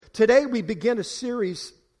today we begin a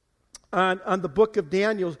series on the book of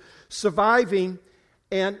Daniel, surviving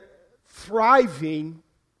and thriving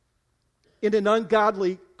in an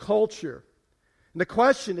ungodly culture. And the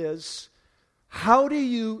question is, how do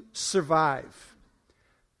you survive?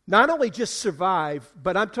 Not only just survive,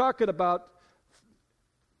 but I'm talking about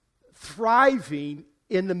thriving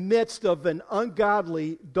in the midst of an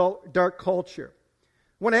ungodly, dark culture.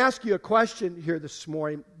 I want to ask you a question here this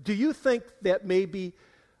morning. Do you think that maybe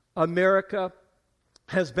America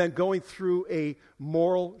has been going through a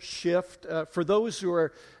moral shift? For those who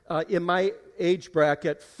are in my age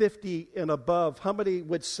bracket, 50 and above, how many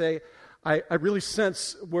would say, I really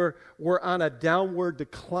sense we're on a downward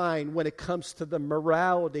decline when it comes to the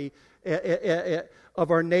morality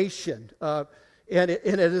of our nation, and it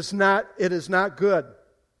is not good.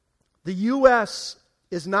 The U.S.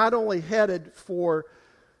 is not only headed for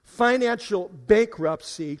financial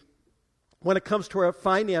bankruptcy when it comes to our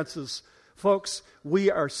finances, folks.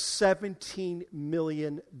 We are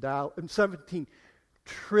 $17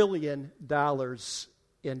 trillion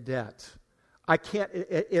in debt. I can't.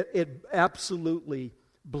 It absolutely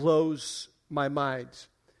blows my mind.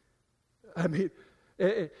 I mean,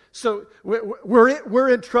 so we're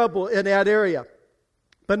in trouble in that area.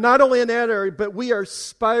 But not only in that area, but we are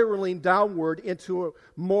spiraling downward into a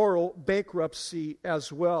moral bankruptcy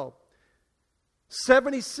as well.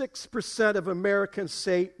 76% of Americans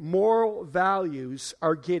say moral values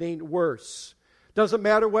are getting worse. Doesn't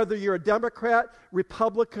matter whether you're a Democrat,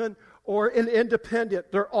 Republican, or an independent.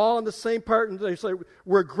 They're all in the same part, and they say,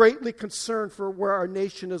 we're greatly concerned for where our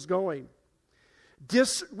nation is going.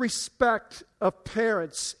 Disrespect of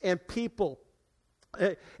parents and people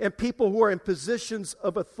who are in positions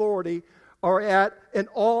of authority are at an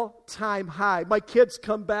all-time high. My kids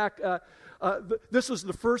come back. This was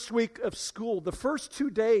the first week of school. The first 2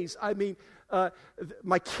 days,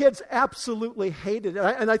 my kids absolutely hated it.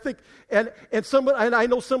 And I think, and I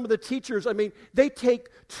know some of the teachers, they take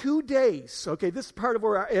 2 days, okay, this is part of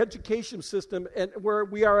our education system and where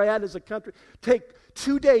we are at as a country, take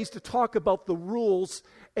 2 days to talk about the rules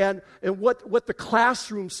and what the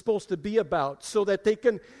classroom's supposed to be about so that they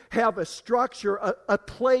can have a structure, a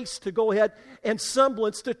place to go ahead and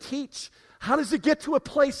semblance to teach. How does it get to a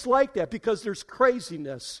place like that? Because there's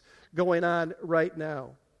craziness going on right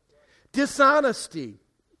now. Dishonesty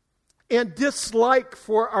and dislike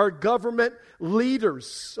for our government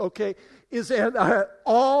leaders, okay, is at an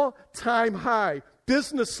all-time high.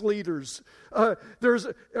 Business leaders,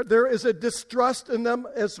 there is a distrust in them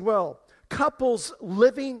as well. Couples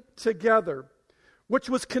living together, which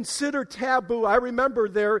was considered taboo. I remember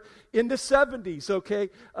there in the 70s, okay?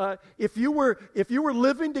 If you were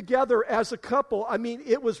living together as a couple,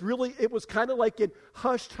 it was kind of like in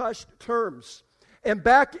hush-hush terms. And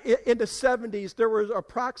back in the 70s, there was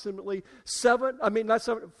approximately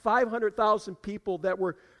 500,000 people that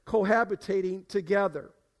were cohabitating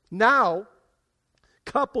together. Now,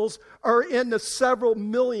 couples are in the several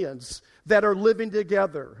millions that are living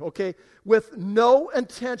together, okay, with no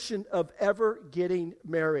intention of ever getting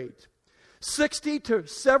married. 60 to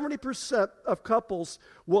 70% of couples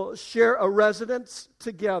will share a residence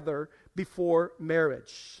together before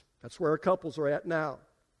marriage. That's where our couples are at now.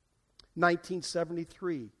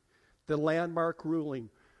 1973, the landmark ruling,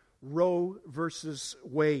 Roe versus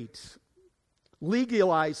Wade,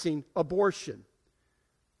 legalizing abortion,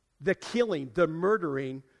 the killing, the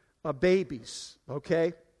murdering of babies,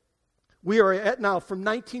 okay? We are at now, from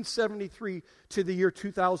 1973 to the year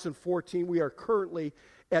 2014, we are currently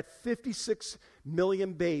at 56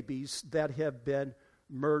 million babies that have been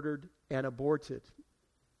murdered and aborted.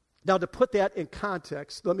 Now, to put that in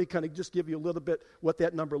context, let me kind of just give you a little bit what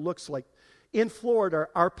that number looks like. In Florida,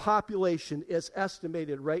 our population is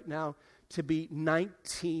estimated right now to be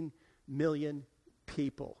 19 million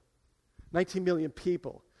people. 19 million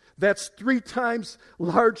people. That's 3 times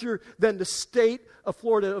larger than the state of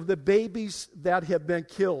Florida of the babies that have been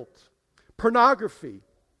killed. Pornography.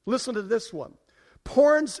 Listen to this one.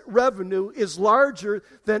 Porn's revenue is larger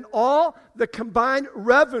than all the combined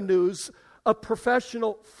revenues of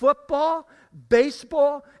professional football,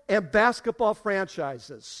 baseball, and basketball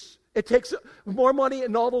franchises. It takes more money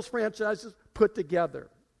than all those franchises put together.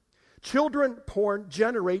 Children porn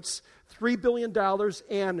generates $3 billion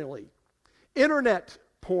annually. Internet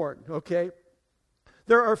porn, okay?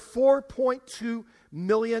 There are 4.2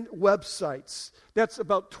 million websites. That's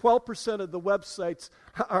about 12% of the websites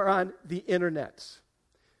are on the internet.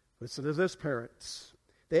 Listen to this, parents.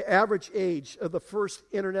 The average age of the first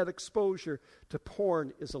internet exposure to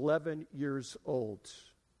porn is 11 years old.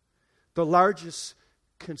 The largest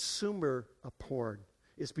consumer of porn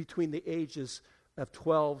is between the ages of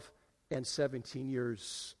 12 and 17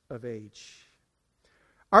 years of age.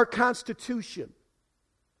 Our Constitution,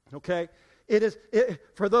 okay,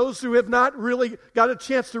 for those who have not really got a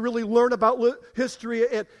chance to really learn about history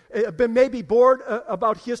and been maybe bored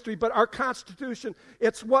about history, but our Constitution,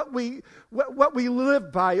 it's what we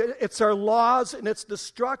live by. It's our laws and it's the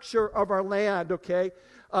structure of our land, okay?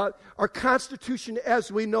 Our Constitution,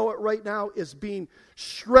 as we know it right now, is being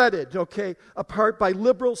shredded, okay, apart by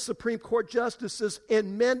liberal Supreme Court justices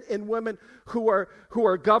and men and women who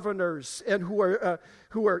are governors and who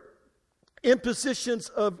are in positions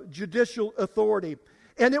of judicial authority.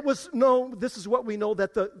 And it was known, this is what we know,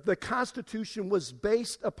 that the Constitution was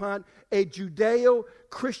based upon a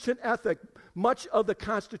Judeo-Christian ethic. Much of the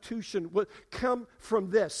Constitution would come from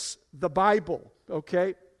this, the Bible,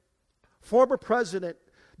 okay? Former President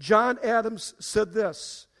John Adams said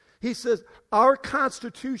this. He says, our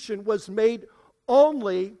Constitution was made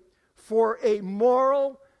only for a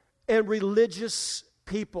moral and religious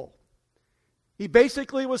people. He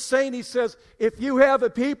basically was saying, he says, if you have a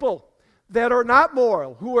people that are not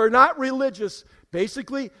moral, who are not religious,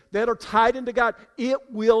 basically that are tied into God, it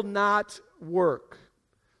will not work.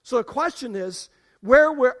 So the question is,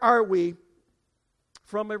 where are we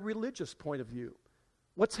from a religious point of view?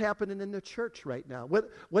 What's happening in the church right now?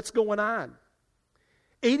 What's going on?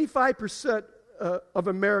 85% of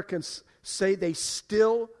Americans say they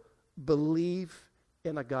still believe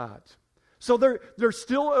in a God. So there's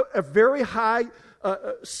still a very high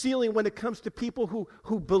ceiling when it comes to people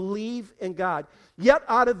who believe in God. Yet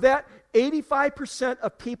out of that 85%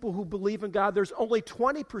 of people who believe in God, there's only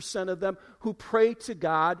 20% of them who pray to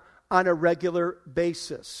God on a regular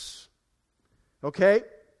basis. Okay?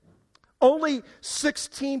 Only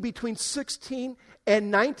between 16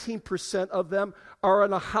 and 19% of them are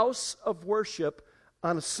in a house of worship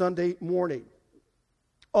on a Sunday morning.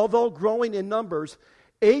 Although growing in numbers,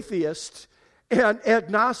 atheists and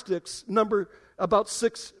agnostics number about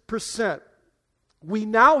 6%. We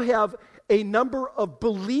now have a number of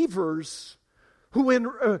believers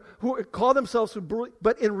who call themselves,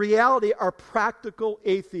 but in reality are practical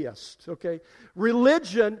atheists. Okay,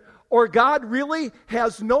 religion or God really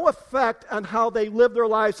has no effect on how they live their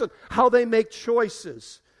lives and how they make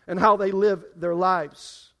choices and how they live their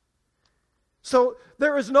lives. So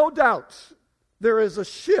there is no doubt there is a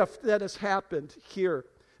shift that has happened here,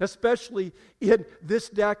 especially in this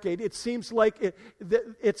decade. It seems like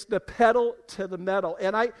it's the pedal to the metal.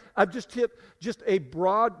 And I've just hit just a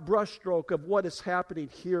broad brushstroke of what is happening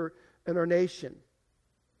here in our nation.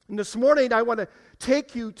 And this morning I want to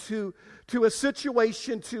take you to a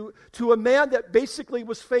situation, to a man that basically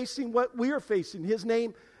was facing what we are facing. His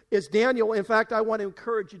name is Daniel. In fact, I want to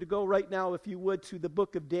encourage you to go right now, if you would, to the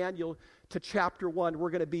book of Daniel, to chapter 1. We're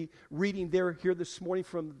going to be reading here this morning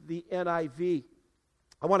from the NIV.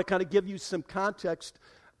 I want to kind of give you some context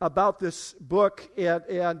about this book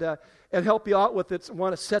and help you out with it. I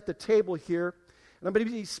want to set the table here. And I'm going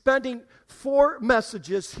to be spending 4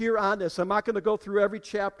 messages here on this. I'm not going to go through every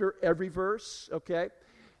chapter, every verse, okay?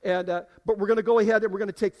 But we're going to go ahead and we're going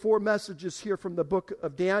to take 4 messages here from the book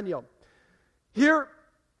of Daniel. Here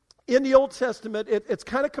in the Old Testament, it's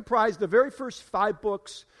kind of comprised, the very first 5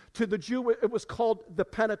 books to the Jew, it was called the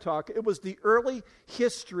Pentateuch. It was the early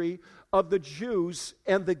history of the Jews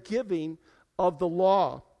and the giving of the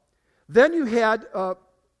law. Then you had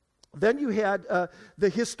the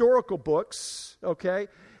historical books, okay?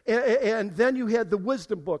 And then you had the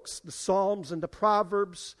wisdom books, the Psalms and the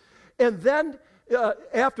Proverbs. And then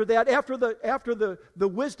after that, after the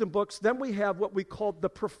wisdom books, then we have what we call the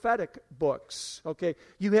prophetic books, okay?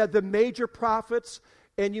 You had the major prophets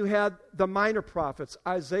and you had the minor prophets,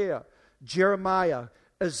 Isaiah, Jeremiah,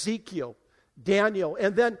 Ezekiel, Daniel,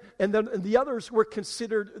 and then the others were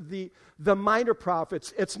considered the minor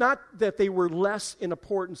prophets. It's not that they were less in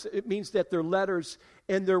importance. It means that their letters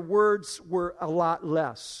and their words were a lot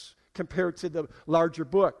less compared to the larger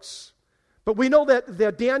books. But we know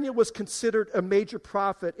that Daniel was considered a major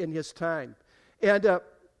prophet in his time.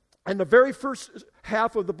 And the very first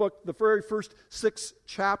half of the book, the very first 6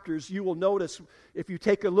 chapters, you will notice, if you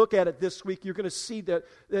take a look at it this week, you're going to see that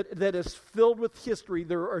is filled with history.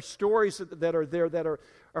 There are stories that are there that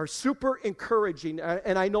are super encouraging,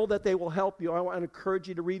 and I know that they will help you. I want to encourage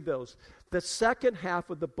you to read those. The second half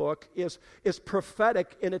of the book is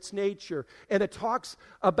prophetic in its nature, and it talks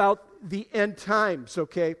about the end times,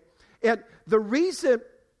 okay? And the reason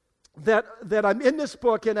that I'm in this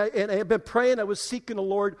book, and I have been praying. I was seeking the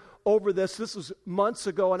Lord over this. This was months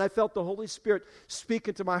ago, and I felt the Holy Spirit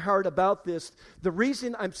speaking to my heart about this. The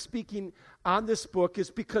reason I'm speaking on this book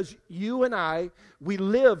is because you and I, we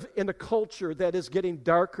live in a culture that is getting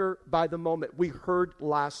darker by the moment. We heard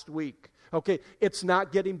last week. Okay, it's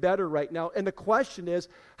not getting better right now. And the question is,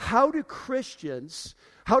 how do Christians,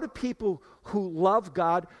 how do people who love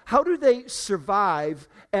God, how do they survive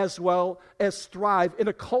as well as thrive in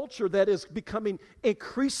a culture that is becoming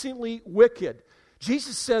increasingly wicked?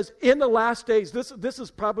 Jesus says, in the last days, this is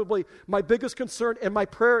probably my biggest concern and my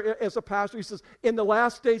prayer as a pastor. He says, in the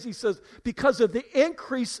last days, he says, because of the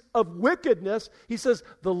increase of wickedness, he says,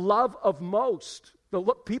 the love of most,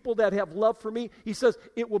 people that have love for me, he says,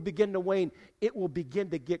 it will begin to wane. It will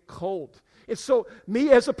begin to get cold. And so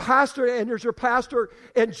me as a pastor, and there's your pastor,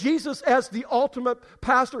 and Jesus as the ultimate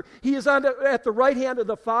pastor, he is at the right hand of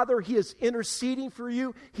the Father. He is interceding for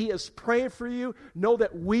you. He is praying for you. Know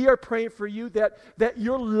that we are praying for you, that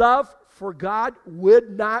your love for God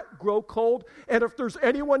would not grow cold. And if there's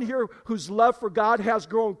anyone here whose love for God has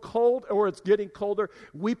grown cold or it's getting colder,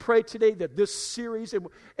 we pray today that this series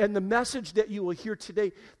and the message that you will hear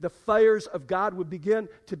today, the fires of God would begin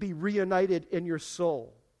to be reunited in your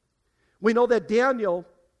soul. We know that Daniel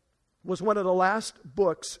was one of the last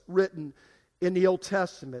books written in the Old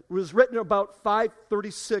Testament. It was written about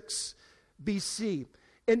 536 BC,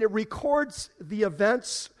 and it records the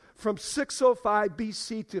events from 605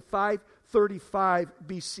 BC to 535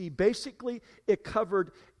 BC. Basically, it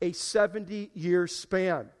covered a 70-year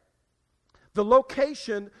span. The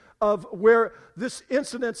location of where this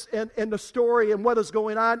incident and the story and what is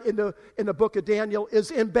going on in the book of Daniel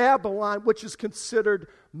is in Babylon, which is considered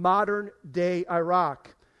modern-day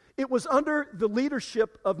Iraq. It was under the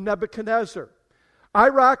leadership of Nebuchadnezzar.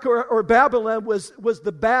 Iraq or Babylon was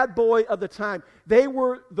the bad boy of the time. They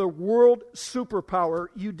were the world superpower.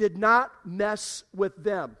 You did not mess with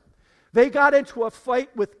them. They got into a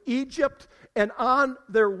fight with Egypt, and on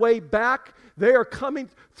their way back, they are coming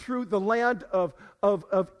through the land of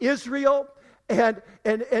Israel, and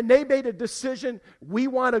they made a decision. We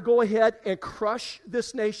want to go ahead and crush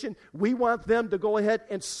this nation. We want them to go ahead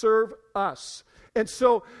and serve us. And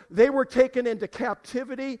so they were taken into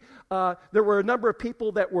captivity. There were a number of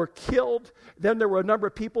people that were killed. Then there were a number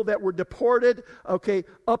of people that were deported,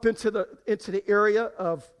 up into the area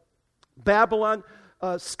of Babylon.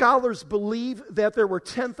 Scholars believe that there were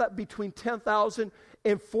between 10,000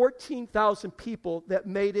 and 14,000 people that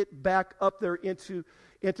made it back up there into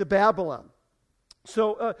Babylon.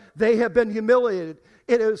 So they have been humiliated.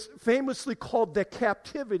 It is famously called the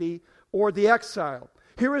captivity or the exile.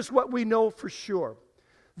 Here is what we know for sure.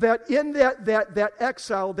 That in that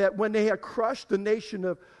exile, that when they had crushed the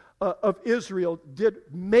nation of Israel, did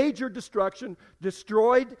major destruction,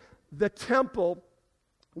 destroyed the temple,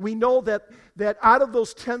 we know that out of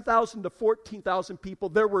those 10,000 to 14,000 people,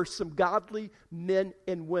 there were some godly men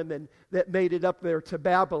and women that made it up there to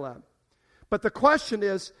Babylon. But the question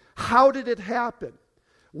is, how did it happen?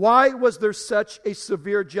 Why was there such a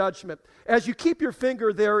severe judgment? As you keep your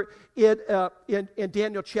finger there in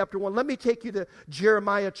Daniel chapter 1, let me take you to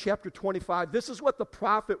Jeremiah chapter 25. This is what the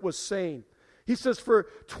prophet was saying. He says, for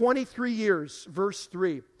 23 years, verse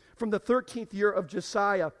 3, from the 13th year of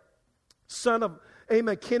Josiah, son of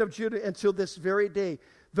Amen, king of Judah, until this very day,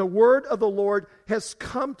 the word of the Lord has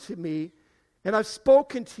come to me, and I've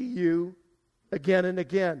spoken to you again and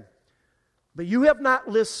again. But you have not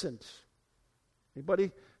listened.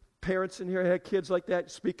 Anybody, parents in here had kids like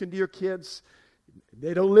that, speaking to your kids?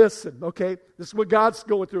 They don't listen, okay? This is what God's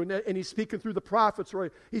going through, and he's speaking through the prophets.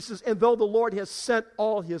 Right? He says, and though the Lord has sent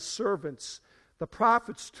all his servants, the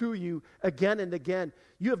prophets, to you again and again,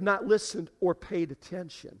 you have not listened or paid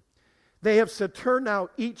attention. They have said, turn now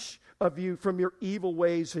each of you from your evil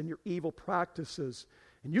ways and your evil practices,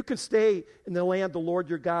 and you can stay in the land the Lord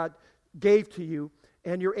your God gave to you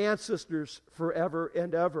and your ancestors forever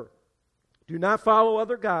and ever. Do not follow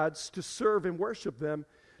other gods to serve and worship them.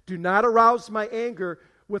 Do not arouse my anger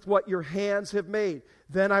with what your hands have made.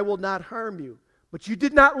 Then I will not harm you. But you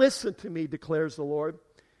did not listen to me, declares the Lord.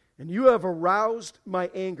 And you have aroused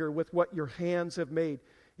my anger with what your hands have made.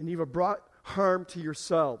 And you have brought harm to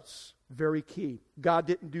yourselves. Very key. God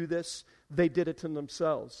didn't do this. They did it to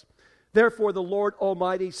themselves. Therefore, the Lord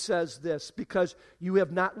Almighty says this, because you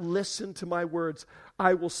have not listened to my words,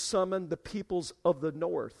 I will summon the peoples of the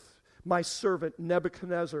north, my servant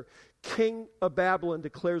Nebuchadnezzar, king of Babylon,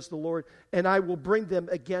 declares the Lord, and I will bring them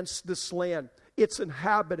against this land, its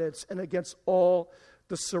inhabitants, and against all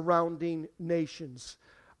the surrounding nations.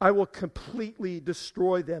 I will completely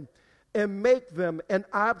destroy them and make them an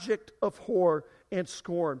object of horror and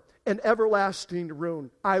scorn, an everlasting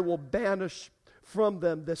ruin. I will banish from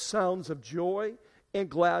them the sounds of joy and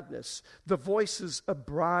gladness, the voices of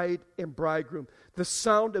bride and bridegroom, the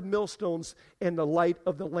sound of millstones and the light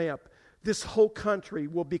of the lamp. This whole country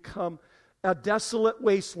will become a desolate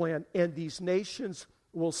wasteland, and these nations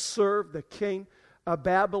will serve the king of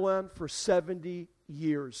Babylon for 70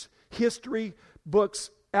 years. History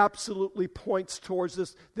books absolutely points towards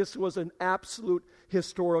this. This was an absolute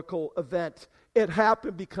historical event. It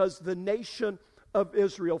happened because the nation of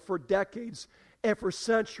Israel for decades and for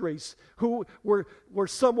centuries, who were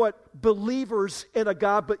somewhat believers in a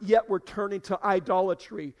God, but yet were turning to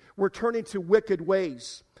idolatry, were turning to wicked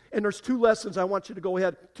ways. And there's two lessons I want you to go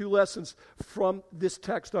ahead, two lessons from this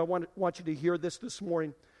text. I want you to hear this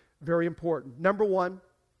morning. Very important. Number one,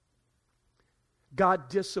 God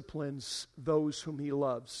disciplines those whom He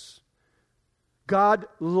loves. God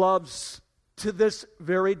loves, to this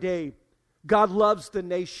very day, God loves the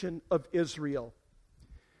nation of Israel.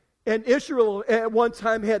 And Israel at one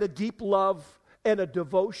time had a deep love and a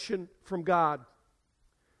devotion from God.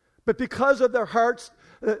 But because of their hearts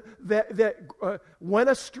that went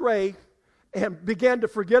astray and began to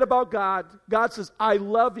forget about God, God says, I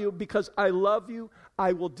love you. Because I love you,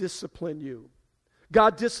 I will discipline you.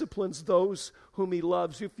 God disciplines those whom He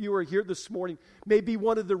loves. If you are here this morning, maybe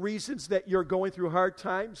one of the reasons that you're going through hard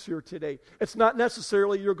times here today, it's not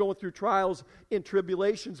necessarily you're going through trials and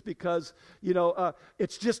tribulations because,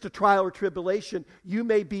 it's just a trial or tribulation. You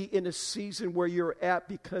may be in a season where you're at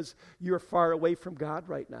because you're far away from God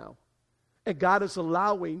right now. And God is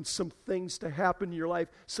allowing some things to happen in your life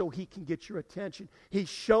so He can get your attention. He's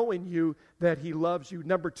showing you that He loves you.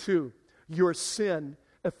 Number two, your sin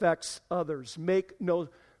affects others. Make no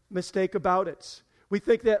mistake about it. We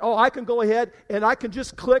think that, I can go ahead and I can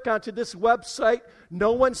just click onto this website.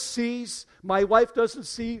 No one sees. My wife doesn't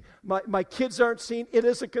see. My kids aren't seeing. It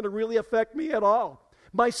isn't going to really affect me at all.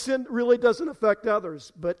 My sin really doesn't affect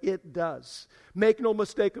others, but it does. Make no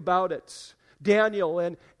mistake about it. Daniel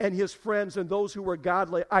and his friends and those who were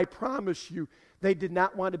godly, I promise you, they did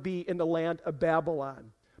not want to be in the land of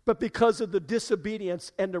Babylon. But because of the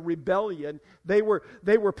disobedience and the rebellion, they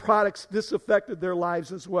were products. This affected their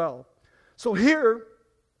lives as well. So here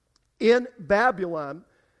in Babylon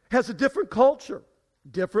has a different culture,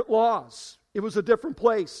 different laws. It was a different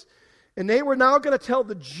place. And they were now going to tell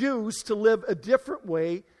the Jews to live a different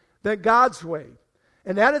way than God's way.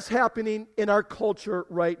 And that is happening in our culture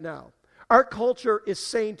right now. Our culture is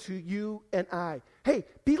saying to you and I, hey,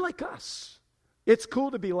 be like us. It's cool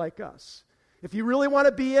to be like us. If you really want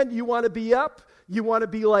to be in, you want to be up, you want to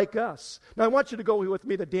be like us. Now, I want you to go with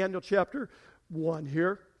me to Daniel chapter 1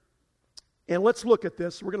 here. And let's look at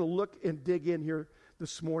this. We're going to look and dig in here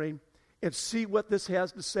this morning and see what this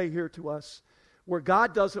has to say here to us, where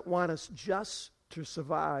God doesn't want us just to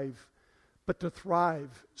survive, but to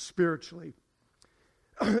thrive spiritually.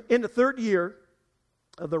 In the third year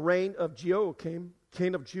of the reign of Jehoiakim,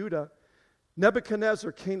 king of Judah,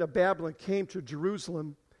 Nebuchadnezzar, king of Babylon, came to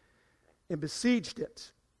Jerusalem and besieged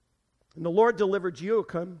it. And the Lord delivered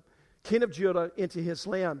Jehoiakim, king of Judah, into his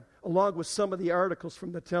land, along with some of the articles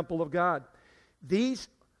from the temple of God. These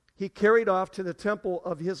he carried off to the temple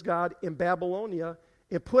of his God in Babylonia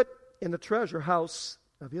and put in the treasure house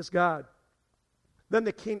of his God. Then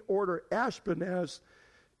the king ordered Ashpenaz,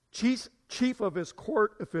 chief of his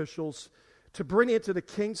court officials, to bring into the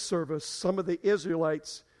king's service some of the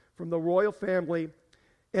Israelites from the royal family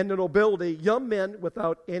and the nobility, young men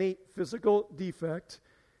without any physical defect,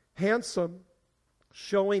 handsome,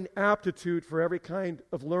 showing aptitude for every kind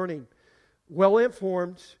of learning,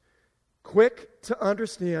 well-informed, quick to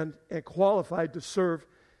understand, and qualified to serve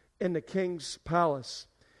in the king's palace.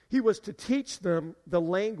 He was to teach them the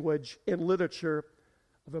language and literature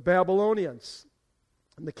of the Babylonians.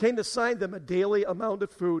 And the king assigned them a daily amount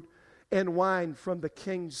of food and wine from the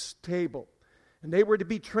king's table. And they were to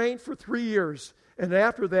be trained for 3 years, and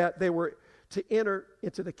after that they were to enter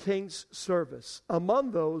into the king's service.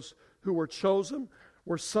 Among those who were chosen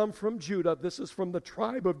were some from Judah. This is from the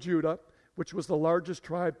tribe of Judah, which was the largest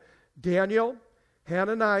tribe. Daniel,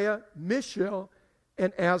 Hananiah, Mishael,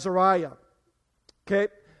 and Azariah.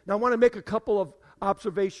 Okay, now I want to make a couple of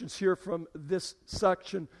observations here from this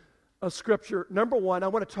section of Scripture. Number one, I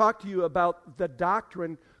want to talk to you about the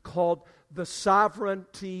doctrine called the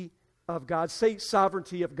sovereignty of God. Say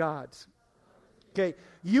sovereignty of God. Okay,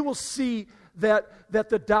 you will see that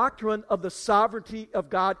the doctrine of the sovereignty of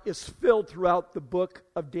God is filled throughout the book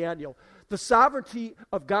of Daniel. The sovereignty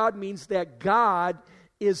of God means that God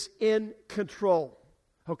is in control.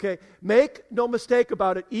 Okay? Make no mistake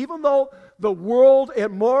about it. Even though the world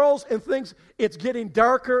and morals and things, it's getting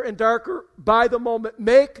darker and darker by the moment.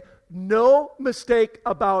 Make no mistake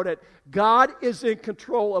about it. God is in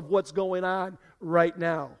control of what's going on right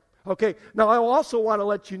now. Okay? Now, I also want to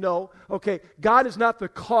let you know, okay, God is not the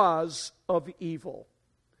cause of evil.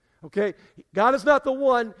 Okay? God is not the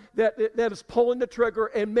one that is pulling the trigger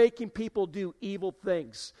and making people do evil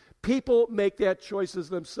things. People make that choices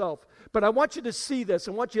themselves. But I want you to see this.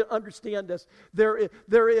 I want you to understand this. There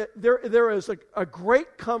is a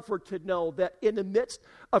great comfort to know that in the midst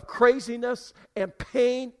of craziness and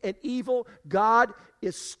pain and evil, God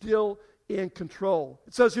is still in control.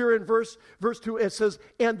 It says here in verse 2, it says,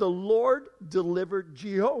 "And the Lord delivered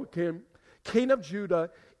Jehoiakim, king of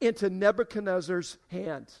Judah, into Nebuchadnezzar's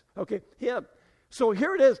hand." Okay, him. So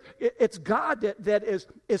here it is. It's God that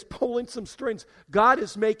is pulling some strings. God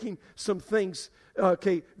is making some things,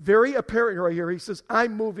 okay, very apparent right here. He says,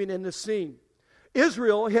 "I'm moving in the scene."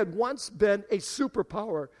 Israel had once been a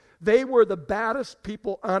superpower. They were the baddest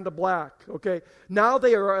people on the block, okay? Now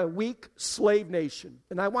they are a weak slave nation.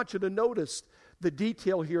 And I want you to notice the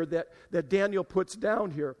detail here that Daniel puts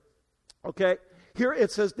down here, okay? Here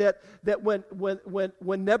it says that when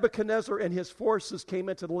Nebuchadnezzar and his forces came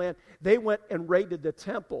into the land, they went and raided the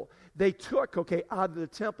temple. They took, okay, out of the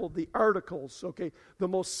temple the articles, okay, the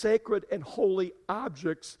most sacred and holy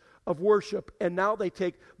objects of worship. And now they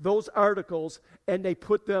take those articles and they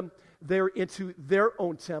put them there into their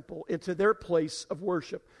own temple, into their place of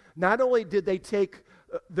worship. Not only did they take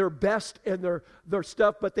their best and their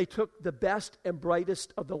stuff, but they took the best and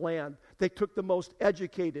brightest of the land. They took the most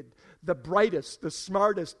educated, the brightest, the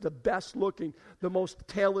smartest, the best looking, the most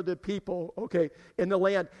talented people, okay, in the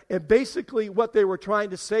land. And basically what they were trying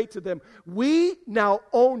to say to them, we now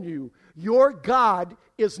own you. Your God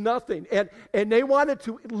is nothing. And they wanted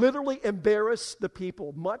to literally embarrass the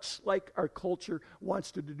people, much like our culture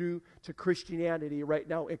wants to do to Christianity right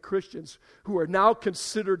now, and Christians who are now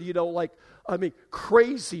considered,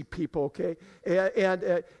 crazy people, okay,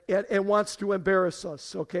 and wants to embarrass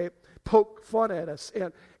us, okay, poke fun at us,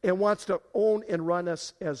 and wants to own and run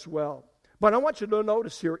us as well. But I want you to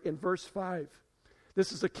notice here in verse 5,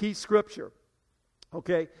 this is a key scripture,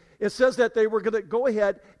 okay. It says that they were going to go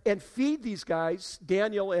ahead and feed these guys,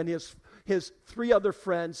 Daniel and his three other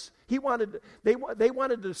friends. They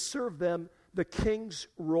wanted to serve them the king's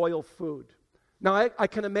royal food. Now, I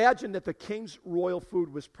can imagine that the king's royal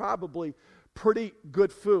food was probably pretty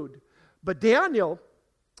good food. But Daniel,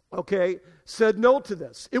 okay, said no to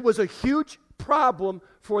this. It was a huge problem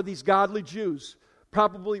for these godly Jews,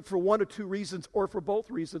 probably for one or two reasons or for both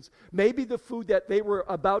reasons. Maybe the food that they were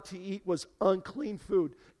about to eat was unclean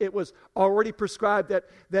food. It was already prescribed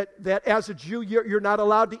that as a Jew, you're not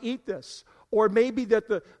allowed to eat this. Or maybe that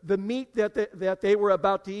the meat that they were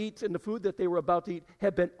about to eat and the food that they were about to eat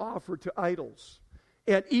had been offered to idols.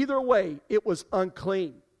 And either way, it was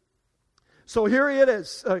unclean. So here it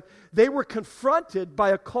is. They were confronted by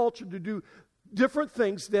a culture to do different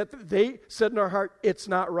things that they said in their heart, it's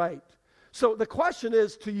not right. So the question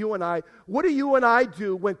is to you and I, what do you and I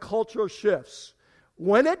do when culture shifts?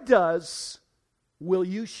 When it does, will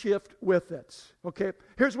you shift with it? Okay,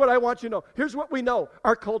 here's what I want you to know. Here's what we know.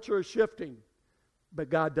 Our culture is shifting, but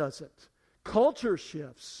God doesn't. Culture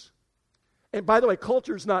shifts. And by the way,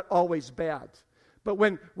 culture is not always bad. But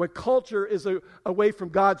when culture is away from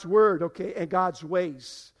God's word, okay, and God's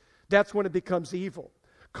ways, that's when it becomes evil.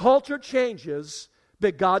 Culture changes,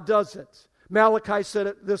 but God doesn't. Malachi said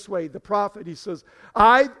it this way, the prophet, he says,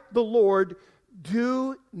 I, the Lord,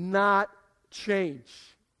 do not change.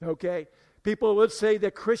 Okay? People would say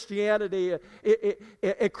that Christianity,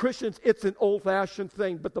 and Christians, it's an old-fashioned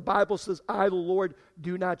thing, but the Bible says, I, the Lord,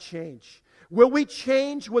 do not change. Will we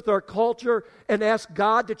change with our culture and ask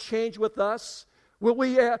God to change with us? Will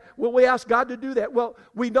we ask God to do that? Well,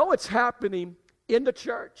 we know it's happening in the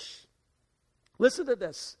church. Listen to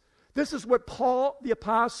this. This is what Paul the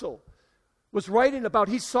Apostle was writing about.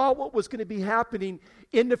 He saw what was going to be happening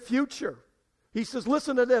in the future. He says,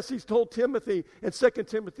 listen to this. He's told Timothy in 2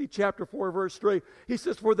 Timothy chapter 4, verse 3. He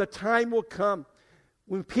says, for the time will come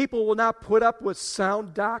when people will not put up with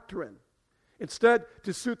sound doctrine. Instead,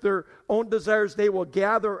 to suit their own desires, they will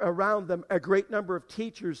gather around them a great number of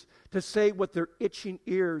teachers to say what their itching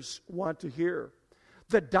ears want to hear.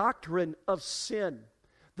 The doctrine of sin,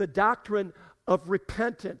 the doctrine of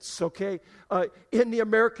repentance, okay, in the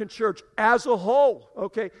American church as a whole,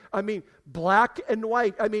 okay, I mean, black and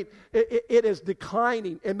white, I mean, it is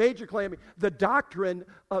declining in major claiming. The doctrine,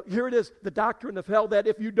 here it is, the doctrine of hell, that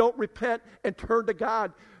if you don't repent and turn to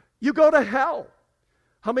God, you go to hell.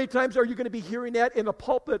 How many times are you going to be hearing that in a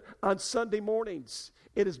pulpit on Sunday mornings?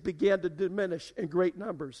 it has began to diminish in great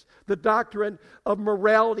numbers. The doctrine of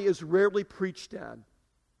morality is rarely preached on.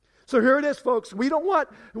 So here it is, folks.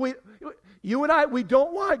 You and I, we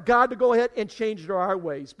don't want God to go ahead and change our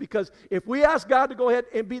ways, because if we ask God to go ahead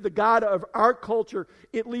and be the God of our culture,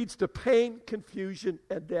 it leads to pain, confusion,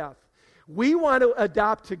 and death. We want to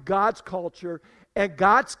adopt to God's culture and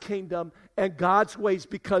God's kingdom and God's ways,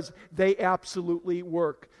 because they absolutely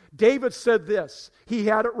work. David said this. He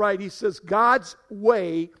had it right. He says, God's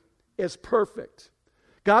way is perfect.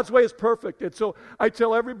 God's way is perfect. And so I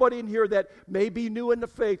tell everybody in here that may be new in the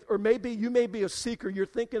faith, or maybe you may be a seeker. You're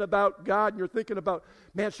thinking about God and you're thinking about,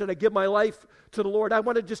 man, should I give my life to the Lord? I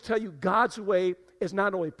want to just tell you, God's way is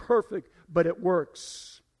not only perfect, but it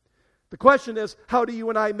works. The question is, how do you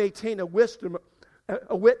and I maintain a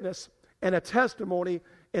witness and a testimony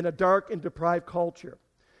in a dark and deprived culture?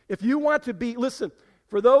 If you want to be, listen,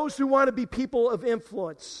 for those who want to be people of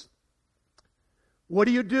influence, what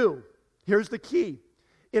do? Here's the key.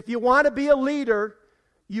 If you want to be a leader,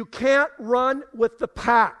 you can't run with the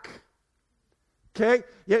pack. Okay?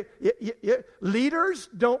 Leaders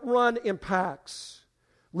don't run in packs.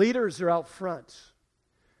 Leaders are out front.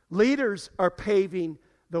 Leaders are paving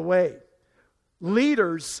the way.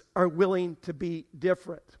 Leaders are willing to be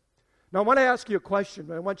different. Now, I want to ask you a question.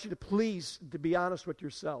 I want you to please to be honest with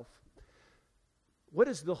yourself. What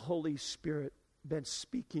has the Holy Spirit been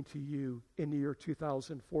speaking to you in the year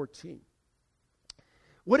 2014?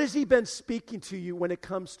 What has He been speaking to you when it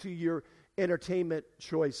comes to your entertainment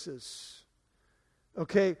choices?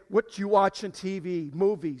 Okay, what you watch on TV,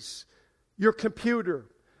 movies, your computer.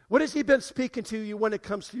 What has He been speaking to you when it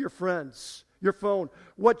comes to your friends, your phone,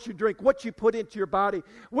 what you drink, what you put into your body?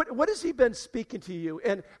 What has He been speaking to you,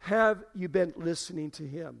 and have you been listening to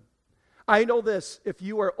Him? I know this, if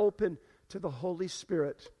you are open to the Holy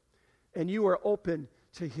Spirit and you are open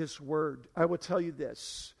to His Word, I will tell you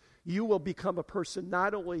this. You will become a person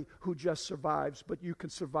not only who just survives, but you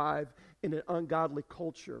can survive in an ungodly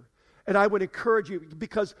culture. And I would encourage you,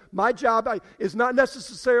 because my job is not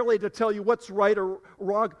necessarily to tell you what's right or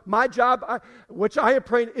wrong. My job, which I am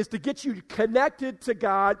praying, is to get you connected to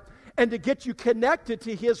God and to get you connected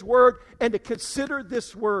to His Word and to consider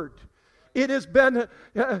this Word. It has been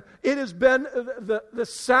the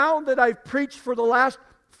sound that I've preached for the last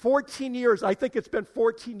 14 years. I think it's been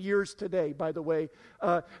 14 years today, by the way,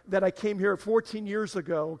 that I came here 14 years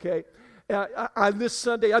ago, okay? On this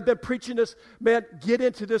Sunday, I've been preaching this. Man, get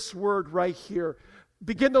into this Word right here.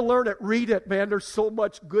 Begin to learn it. Read it, man. There's so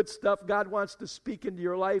much good stuff. God wants to speak into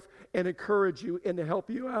your life and encourage you and to help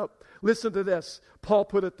you out. Listen to this. Paul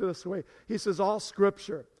put it this way. He says, all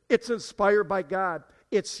Scripture, it's inspired by God.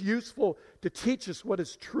 It's useful to teach us what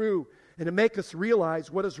is true and to make us realize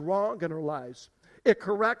what is wrong in our lives. It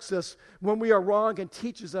corrects us when we are wrong and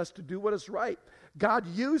teaches us to do what is right. God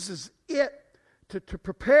uses it to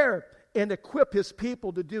prepare and equip His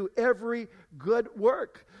people to do every good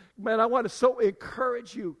work. Man, I want to so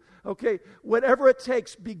encourage you, okay? Whatever it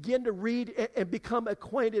takes, begin to read and become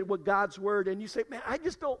acquainted with God's Word. And you say, man, I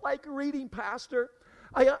just don't like reading, Pastor.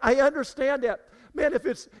 I understand that. Man, if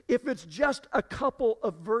it's just a couple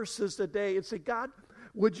of verses a day, and say, God,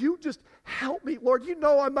 would you just help me? Lord, you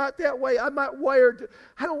know I'm not that way. I'm not wired.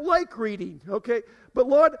 I don't like reading, okay? But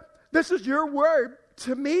Lord, this is your word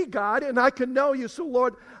to me, God, and I can know you. So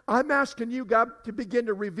Lord, I'm asking you, God, to begin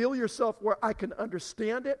to reveal yourself where I can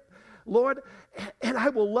understand it, Lord, and I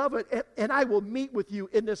will love it, and I will meet with you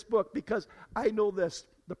in this book, because I know this.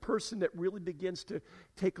 The person that really begins to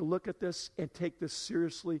take a look at this and take this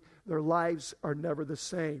seriously, their lives are never the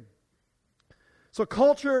same. So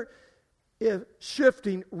culture is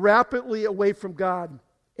shifting rapidly away from God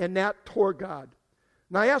and not toward God.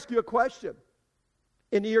 Now I ask you a question.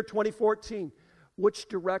 In the year 2014, which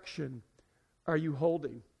direction are you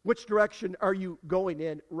holding? Which direction are you going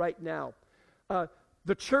in right now?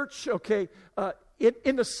 The church, okay,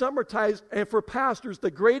 in the summertime, and for pastors,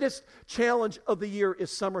 the greatest challenge of the year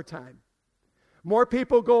is summertime. More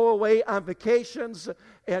people go away on vacations,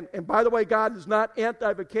 and by the way, God is not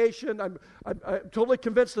anti-vacation. I'm totally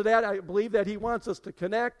convinced of that. I believe that He wants us to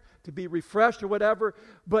connect, to be refreshed or whatever,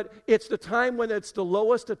 but it's the time when it's the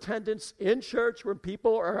lowest attendance in church, when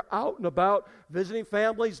people are out and about, visiting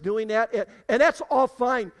families, doing that, and that's all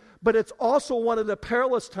fine, but it's also one of the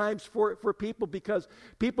perilous times for people, because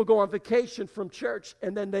people go on vacation from church,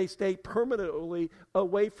 and then they stay permanently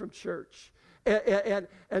away from church. And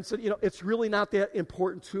so, it's really not that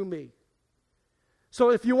important to me.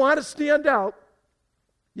 So if you want to stand out,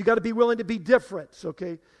 you got to be willing to be different,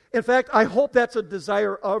 okay? In fact, I hope that's a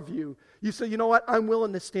desire of you. You say, you know what? I'm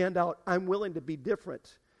willing to stand out. I'm willing to be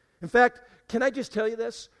different. In fact, can I just tell you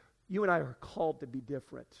this? you and I are called to be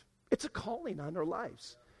different. It's a calling on our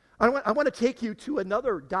lives. I want to take you to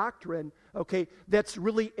another doctrine, okay, that's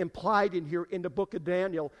really implied in here in the book of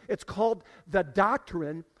Daniel. It's called the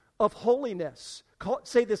doctrine of holiness.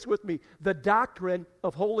 Say this with me, the doctrine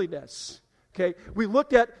of holiness. Okay, we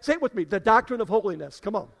looked at, say it with me, the doctrine of holiness.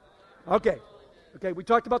 Come on. Okay, we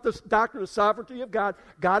talked about this doctrine of sovereignty of God.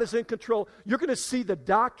 God is in control. You're going to see the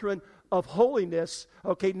doctrine of holiness,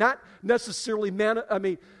 okay, not necessarily,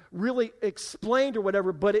 really explained or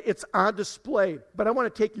whatever, but it's on display. But I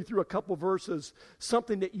want to take you through a couple verses,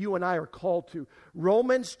 something that you and I are called to.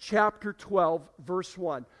 Romans chapter 12, verse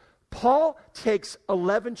 1. Paul takes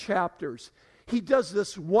 11 chapters. He does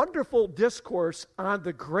this wonderful discourse on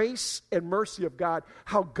the grace and mercy of God,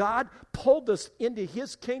 how God pulled us into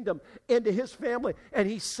His kingdom, into His family, and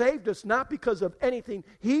He saved us not because of anything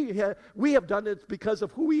we have done, it's because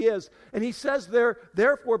of who He is. And he says there,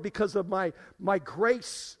 therefore, because of my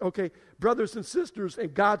grace, okay, brothers and sisters,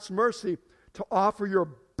 and God's mercy, to offer your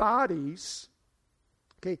bodies,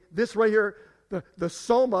 okay, this right here, the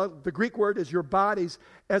soma, the Greek word is your bodies,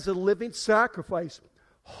 as a living sacrifice,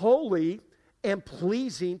 holy and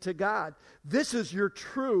pleasing to God. This is your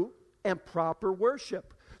true and proper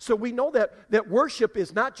worship. So we know that worship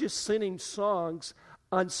is not just singing songs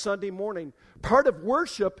on Sunday morning. Part of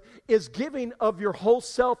worship is giving of your whole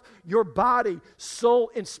self, your body,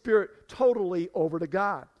 soul, and spirit totally over to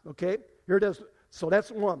God. Okay? Here it is. So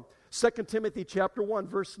that's one. 2 Timothy chapter 1,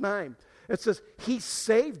 verse 9. It says, He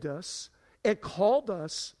saved us and called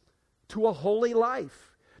us to a holy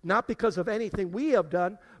life, not because of anything we have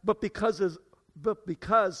done, but because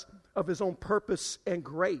of His own purpose and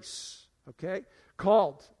grace. Okay?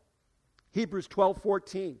 Called. Hebrews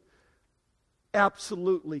 12:14.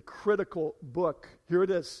 Absolutely critical book. Here it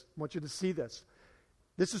is. I want you to see this.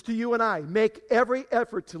 This is to you and I. Make every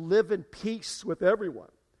effort to live in peace with everyone.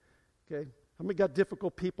 Okay? How many got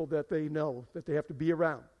difficult people that they know that they have to be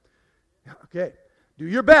around? Okay. Do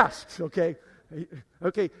your best. Okay?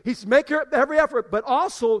 Okay. He's make every effort, but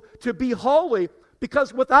also to be holy,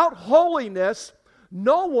 because without holiness,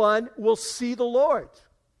 no one will see the Lord.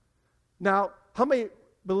 Now, how many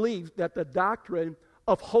believe that the doctrine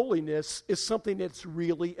of holiness is something that's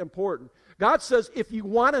really important? God says, if you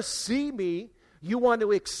want to see me, you want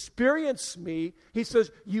to experience me, He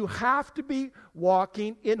says, you have to be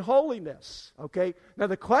walking in holiness. Okay? Now,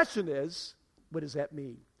 the question is, what does that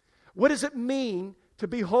mean? What does it mean to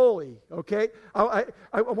be holy? Okay? I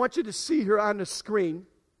want you to see here on the screen.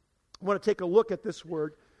 I want to take a look at this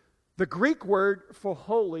word. The Greek word for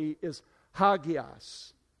holy is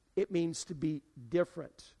hagios. It means to be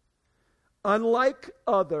different. Unlike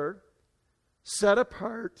other, set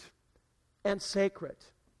apart, and sacred.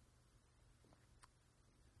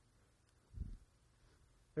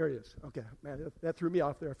 There it is. Okay, man, that threw me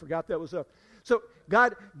off there. I forgot that was up. So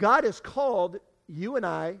God has called you and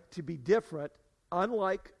I to be different,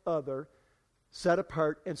 unlike other, set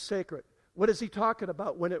apart, and sacred. What is He talking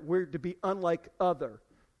about when we're to be unlike other,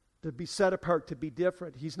 to be set apart, to be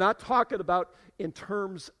different? He's not talking about in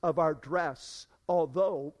terms of our dress,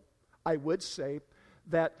 although I would say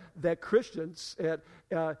that Christians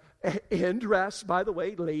in dress, by the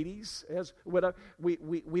way, ladies,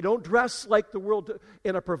 we don't dress like the world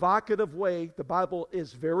in a provocative way. The Bible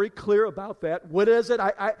is very clear about that. What is it?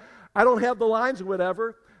 I don't have the lines or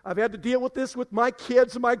whatever. I've had to deal with this with my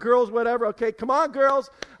kids and my girls, whatever. Okay, come on, girls.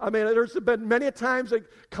 I mean, there's been many times they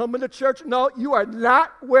come into church. No, you are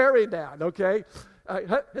not wearing that, okay?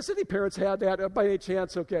 Has any parents had that by any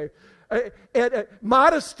chance? Okay. And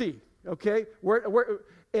modesty, okay?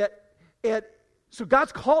 So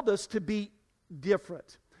God's called us to be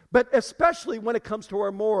different, but especially when it comes to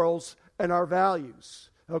our morals and our values,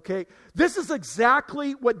 okay? This is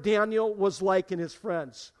exactly what Daniel was like and his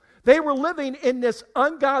friends. They were living in this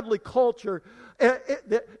ungodly culture,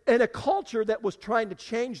 in a culture that was trying to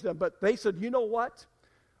change them. But they said, you know what?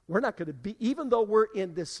 We're not going to be, even though we're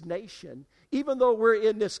in this nation, even though we're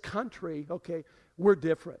in this country, okay, we're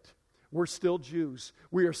different. We're still Jews.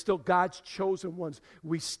 We are still God's chosen ones.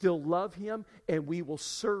 We still love Him, and we will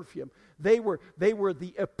serve Him. They were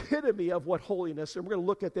the epitome of what holiness, and we're going to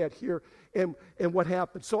look at that here and what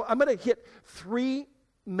happened. So I'm going to hit three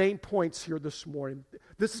main points here this morning.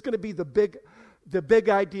 This is going to be the big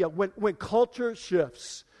idea. When culture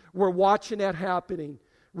shifts, we're watching that happening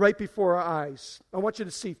right before our eyes. I want you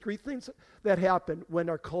to see three things that happen when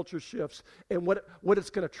our culture shifts and what it's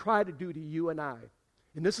going to try to do to you and I.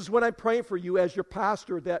 And this is what I'm praying for you as your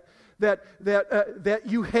pastor, that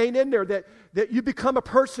you hang in there, that you become a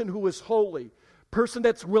person who is holy. person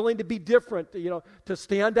that's willing to be different, to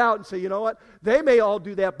stand out and say, you know what, they may all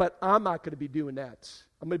do that, but I'm not going to be doing that.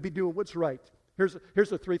 I'm going to be doing what's right. Here's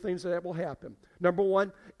the three things that will happen. Number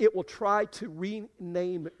one, it will try to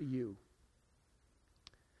rename you.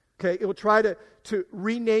 Okay, it will try to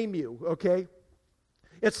rename you, okay?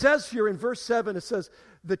 It says here in verse 7, it says,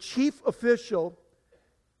 the chief official,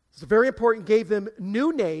 it's very important, gave them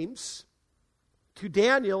new names. To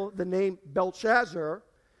Daniel, the name Belshazzar.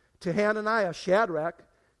 To Hananiah, Shadrach.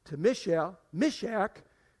 To Mishael, Meshach.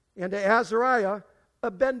 And to Azariah,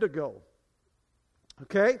 Abednego.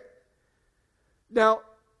 Okay? Now,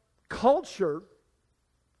 culture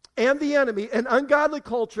and the enemy, an ungodly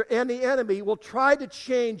culture and the enemy will try to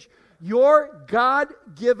change your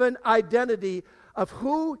God-given identity of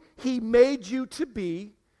who He made you to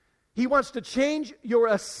be. He wants to change your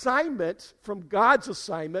assignment from God's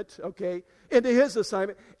assignment, okay, into His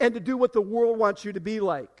assignment, and to do what the world wants you to be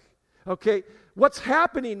like, okay? What's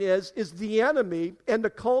happening is the enemy and the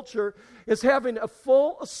culture is having a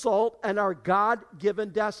full assault on our God-given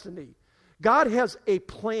destiny. God has a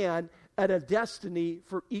plan and a destiny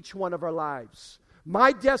for each one of our lives.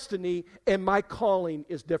 My destiny and my calling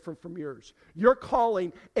is different from yours. Your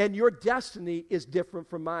calling and your destiny is different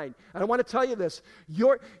from mine. And I want to tell you this,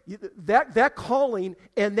 that calling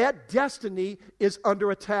and that destiny is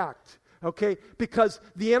under attack. Okay? Because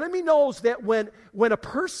the enemy knows that when a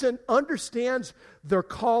person understands their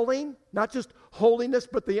calling, not just holiness,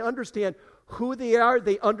 but they understand who they are,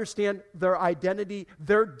 they understand their identity,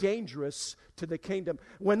 they're dangerous to the kingdom.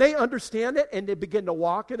 When they understand it and they begin to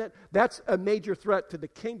walk in it, that's a major threat to the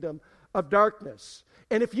kingdom of darkness.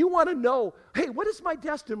 And if you want to know, hey, what is my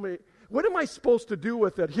destiny? What am I supposed to do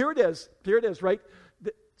with it? Here it is, right?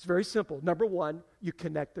 It's very simple. Number one, you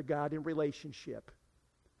connect to God in relationship.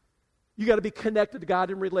 You got to be connected to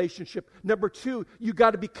God in relationship. Number two, you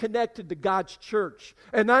got to be connected to God's church.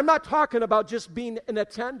 And I'm not talking about just being an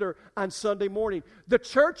attender on Sunday morning. The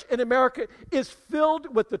church in America is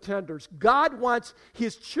filled with attenders. God wants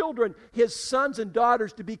His children, His sons and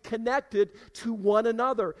daughters, to be connected to one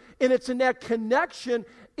another. And it's in that connection,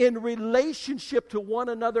 in relationship to one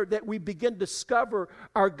another, that we begin to discover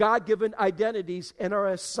our God-given identities and our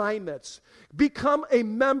assignments. Become a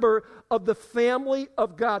member of the family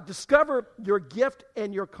of God. Discover your gift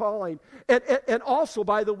and your calling. And also,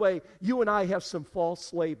 by the way, you and I have some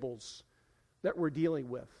false labels that we're dealing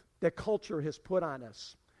with, that culture has put on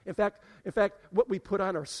us. In fact, what we put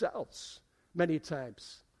on ourselves many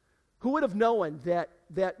times. Who would have known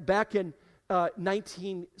that back in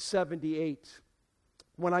 1978,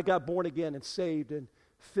 when I got born again and saved and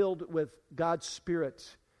filled with God's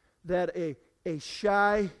Spirit, that a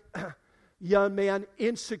shy young man,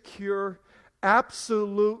 insecure,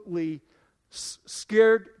 absolutely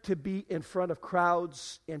scared to be in front of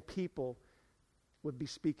crowds and people, would be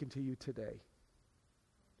speaking to you today?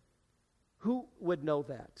 Who would know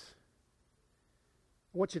that?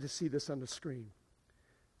 I want you to see this on the screen.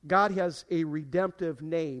 God has a redemptive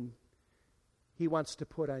name He wants to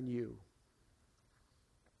put on you.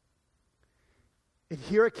 And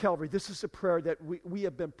here at Calvary, this is a prayer that we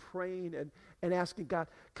have been praying and asking God,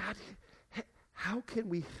 how can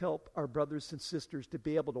we help our brothers and sisters to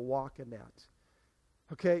be able to walk in that?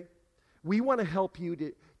 Okay? We want to help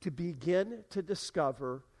you to begin to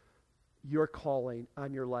discover your calling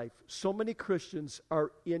on your life. So many Christians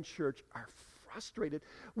are in church, are frustrated.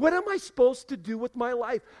 What am I supposed to do with my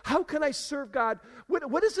life? How can I serve God?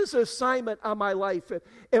 What is this assignment on my life?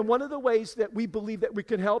 And one of the ways that we believe that we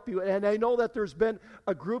can help you, and I know that there's been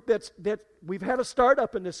a group that we've had a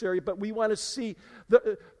startup in this area, but we want to see,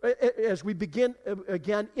 as we begin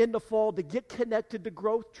again in the fall, to get connected to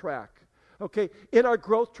Growth Track. Okay, in our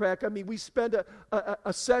Growth Track, we spend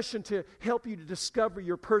a session to help you to discover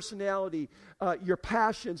your personality, your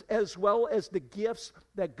passions, as well as the gifts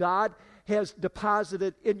that God has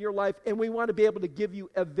deposited in your life. And we want to be able to give you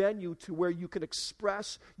a venue to where you can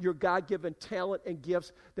express your God-given talent and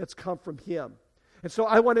gifts that's come from Him. And so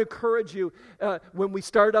I want to encourage you, when we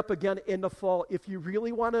start up again in the fall, if you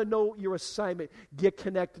really want to know your assignment, get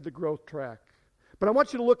connected to Growth Track. But I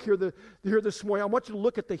want you to look here this morning. I want you to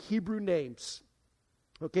look at the Hebrew names,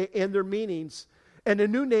 okay, and their meanings, and the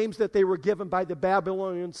new names that they were given by the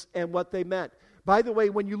Babylonians and what they meant. By the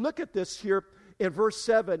way, when you look at this here in verse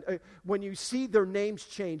 7, when you see their names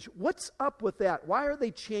change, what's up with that? Why are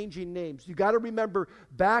they changing names? You got to remember,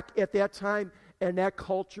 back at that time and that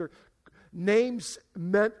culture, names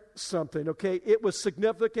meant something, okay? It was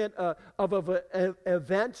significant of an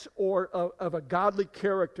event or of a godly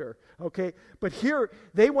character, okay? But here,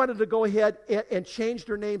 they wanted to go ahead and change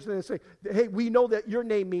their names and say, hey, we know that your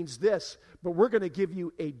name means this, but we're going to give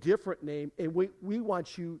you a different name, and we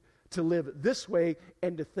want you to live this way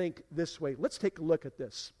and to think this way. Let's take a look at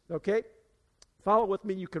this, okay? Follow with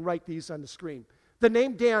me. You can write these on the screen. The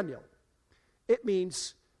name Daniel, it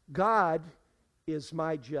means God is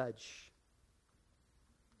my judge.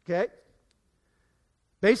 Okay?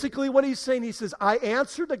 Basically what he's saying, he says, I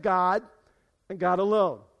answer to God and God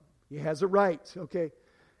alone. He has a right, okay?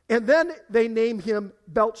 And then they name him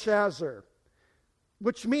Belshazzar,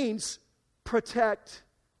 which means protect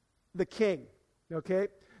the king, okay?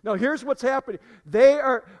 Now here's what's happening. They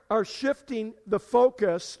are shifting the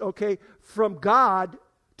focus, okay, from God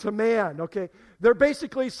to man, okay? They're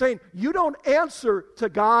basically saying, you don't answer to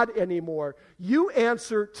God anymore. You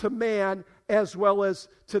answer to man as well as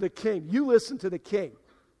to the king. You listen to the king,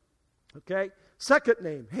 okay? Second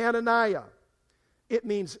name, Hananiah. It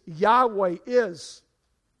means Yahweh is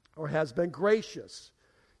or has been gracious.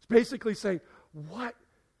 It's basically saying, what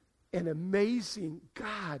an amazing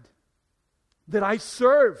God that I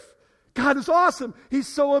serve. God is awesome. He's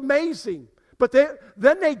so amazing. But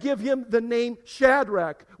then they give him the name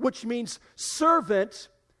Shadrach, which means servant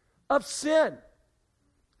of sin.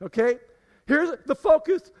 Okay? Here's the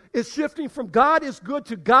focus is shifting from God is good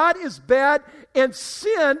to God is bad and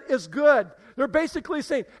sin is good. They're basically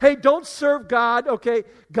saying, hey, don't serve God, okay?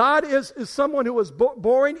 God is someone who is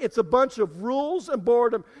boring. It's a bunch of rules and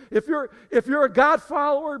boredom. If you're a God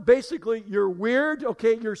follower, basically you're weird,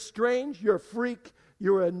 okay? You're strange, you're a freak,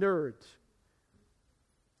 you're a nerd.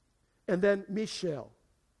 And then Mishael,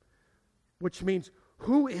 which means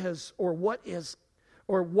who is or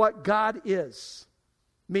what God is.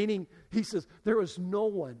 Meaning, he says, there is no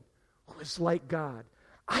one who is like God.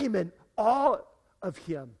 I am in awe of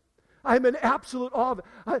him. I'm in absolute awe of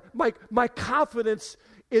him. My confidence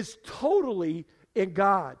is totally in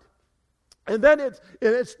God. And then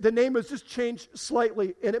it's the name is just changed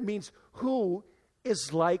slightly, and it means who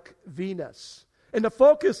is like Venus. And the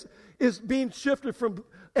focus is being shifted from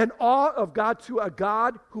an awe of God to a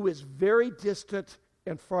God who is very distant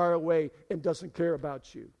and far away and doesn't care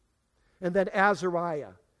about you. And then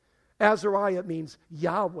Azariah. Azariah means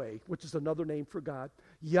Yahweh, which is another name for God.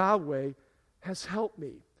 Yahweh has helped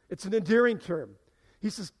me. It's an endearing term. He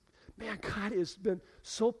says, man, God has been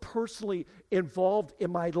so personally involved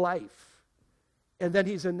in my life. And then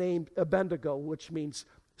he's named Abednego, which means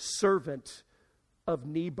servant of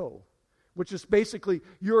Nebo, which is basically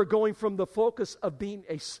you're going from the focus of being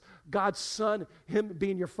God's son, him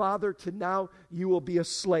being your father, to now you will be a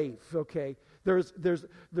slave, okay? There's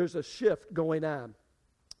a shift going on.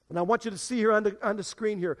 And I want you to see here on the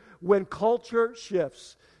screen here, when culture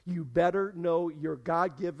shifts, you better know your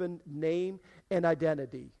God-given name and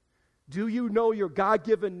identity. Do you know your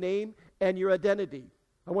God-given name and your identity?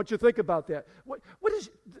 I want you to think about that. What is,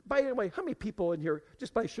 by the way, how many people in here,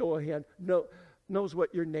 just by show of hand, knows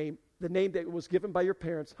what your name, the name that was given by your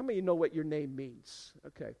parents, how many of you know what your name means?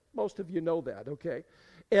 Okay, most of you know that, okay?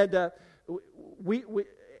 And we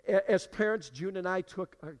as parents, June and I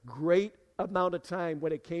took a great amount of time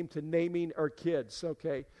when it came to naming our kids,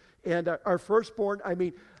 okay? And our firstborn, I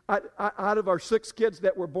mean, out of our 6 kids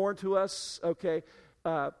that were born to us, okay,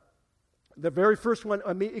 the very first one,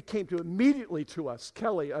 I mean, it came to immediately to us,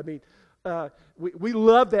 Kelly. I mean, we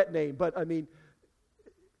love that name, but I mean,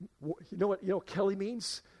 you know what Kelly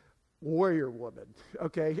means? Warrior woman,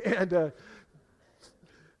 okay? And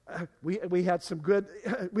we had some good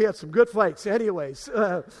fights, anyways.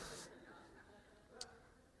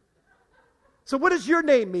 So what does your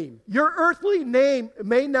name mean? Your earthly name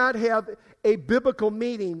may not have a biblical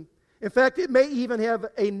meaning. In fact, it may even have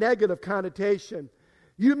a negative connotation.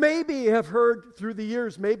 You maybe have heard through the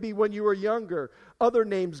years, maybe when you were younger, other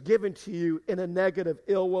names given to you in a negative,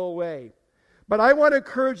 ill will way. But I want to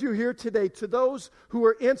encourage you here today, to those who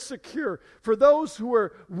are insecure, for those who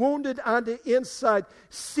are wounded on the inside,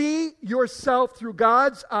 see yourself through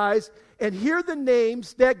God's eyes and hear the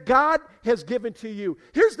names that God has given to you.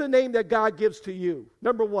 Here's the name that God gives to you.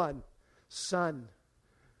 Number 1, son,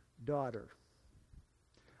 daughter.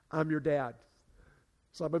 I'm your dad.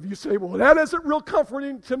 Some of you say, well, that isn't real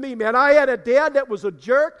comforting to me, man. I had a dad that was a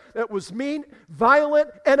jerk, that was mean,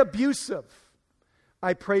 violent, and abusive.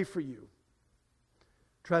 I pray for you.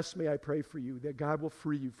 Trust me, I pray for you that God will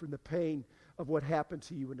free you from the pain of what happened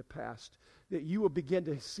to you in the past. That you will begin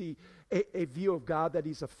to see a view of God, that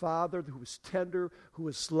he's a father who is tender, who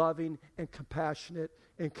is loving and compassionate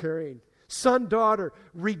and caring. Son, daughter,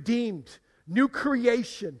 redeemed, new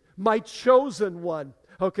creation, my chosen one,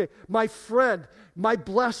 okay, my friend, my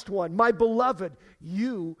blessed one, my beloved,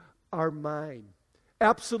 you are mine.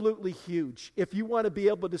 Absolutely huge. If you want to be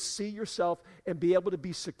able to see yourself and be able to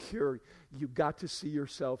be secure, you got to see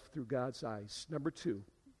yourself through God's eyes. Number 2,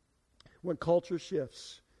 when culture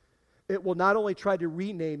shifts, it will not only try to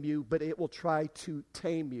rename you, but it will try to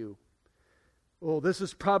tame you. Oh, this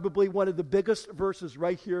is probably one of the biggest verses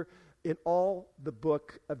right here in all the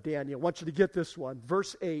book of Daniel. I want you to get this one.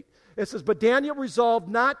 Verse 8. It says, "But Daniel resolved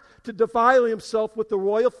not to defile himself with the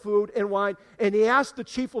royal food and wine, and he asked the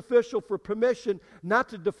chief official for permission not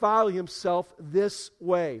to defile himself this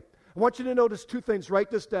way." I want you to notice 2 things. Write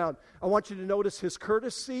this down. I want you to notice his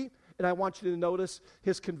courtesy, and I want you to notice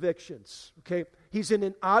his convictions, okay? He's in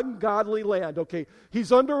an ungodly land, okay?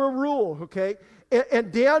 He's under a rule, okay?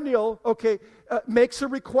 And Daniel, okay, makes a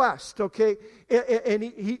request, okay? And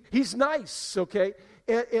he's nice, okay?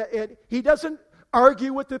 And he doesn't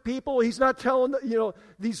argue with the people. He's not telling,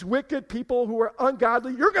 these wicked people who are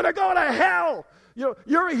ungodly, you're going to go to hell.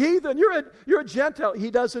 You're a heathen. You're a Gentile. He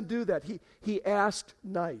doesn't do that. He asked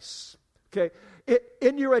nice, okay?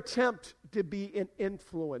 In your attempt to be an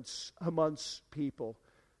influence amongst people,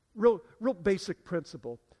 real basic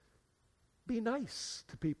principle, be nice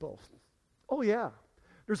to people. Oh, yeah.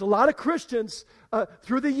 There's a lot of Christians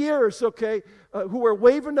through the years, okay, who are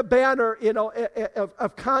waving the banner,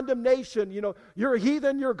 of condemnation. You're a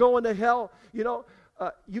heathen, you're going to hell.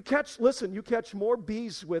 You catch more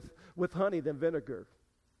bees with honey than vinegar.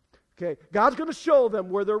 Okay, God's going to show them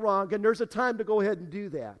where they're wrong, and there's a time to go ahead and do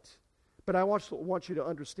that. But I want you to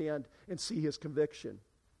understand and see his conviction.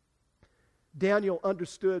 Daniel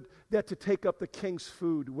understood that to take up the king's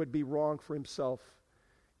food would be wrong for himself.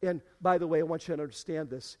 And by the way, I want you to understand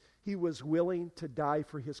this. He was willing to die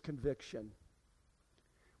for his conviction.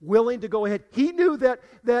 Willing to go ahead. He knew that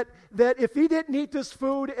if he didn't eat this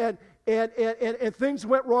food and things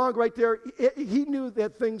went wrong right there, he knew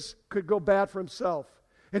that things could go bad for himself.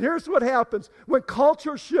 And here's what happens. When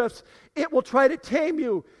culture shifts, it will try to tame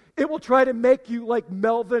you. It will try to make you like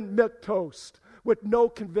Melvin McToast with no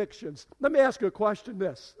convictions. Let me ask you a question,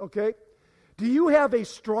 okay? Do you have a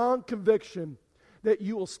strong conviction that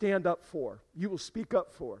you will stand up for, you will speak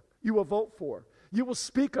up for, you will vote for, you will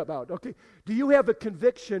speak about, okay? Do you have a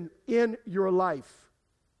conviction in your life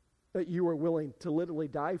that you are willing to literally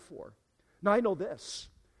die for? Now, I know this.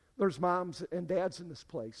 There's moms and dads in this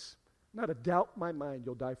place. Not a doubt in my mind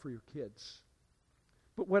you'll die for your kids.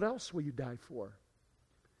 But what else will you die for?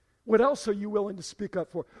 What else are you willing to speak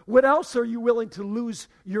up for? What else are you willing to lose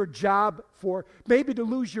your job for? Maybe to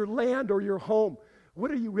lose your land or your home.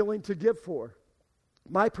 What are you willing to give for?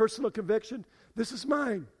 My personal conviction, this is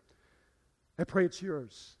mine. I pray it's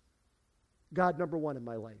yours. God, number 1 in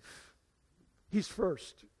my life. He's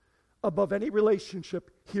first, above any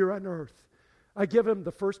relationship here on earth. I give him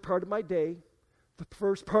the first part of my day, the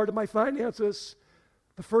first part of my finances,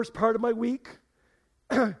 the first part of my week,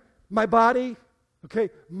 my body, okay,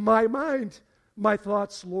 my mind, my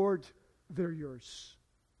thoughts, Lord, they're yours.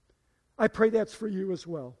 I pray that's for you as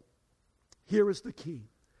well. Here is the key.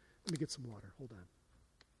 Let me get some water. Hold on.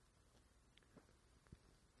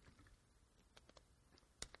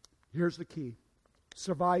 Here's the key.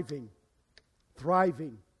 Surviving,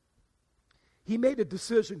 thriving. He made a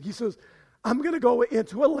decision. He says, I'm going to go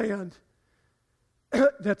into a land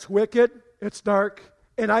that's wicked, it's dark,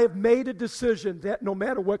 and I have made a decision that no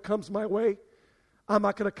matter what comes my way, I'm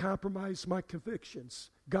not going to compromise my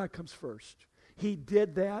convictions. God comes first. He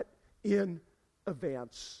did that in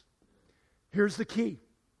advance. Here's the key.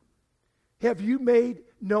 Have you made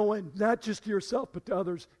known, not just to yourself, but to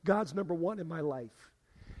others, God's number 1 in my life?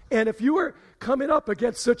 And if you are coming up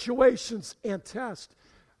against situations and tests,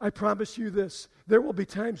 I promise you this, there will be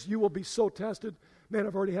times you will be so tested. Man,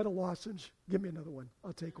 I've already had a lozenge. Give me another one.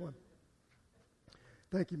 I'll take one.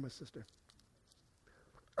 Thank you, my sister.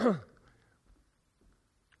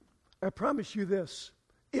 I promise you this,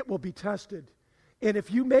 it will be tested. And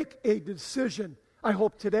if you make a decision, I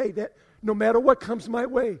hope today, that no matter what comes my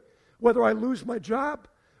way, whether I lose my job,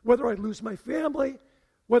 whether I lose my family,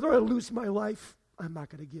 whether I lose my life, I'm not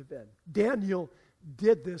going to give in. Daniel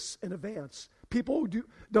did this in advance. People who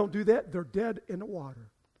don't do that, they're dead in the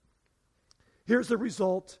water. Here's the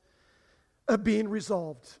result of being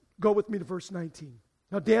resolved. Go with me to verse 19.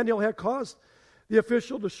 Now, Daniel had caused the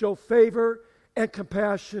official to show favor and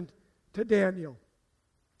compassion to Daniel.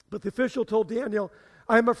 But the official told Daniel,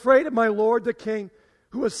 I am afraid of my lord the king,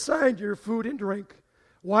 who assigned your food and drink.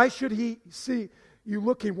 Why should he see you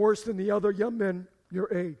looking worse than the other young men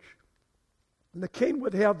your age? And the king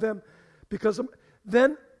would have them, because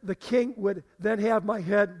then the king would then have my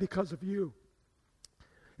head because of you."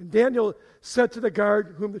 And Daniel said to the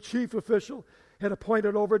guard, whom the chief official had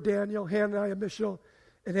appointed over Daniel, Hananiah, Mishael,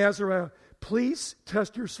 and Azariah, "Please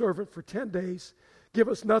test your servant for 10 days. Give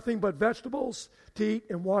us nothing but vegetables to eat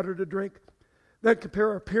and water to drink. Then compare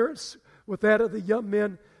our appearance with that of the young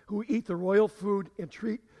men who eat the royal food, and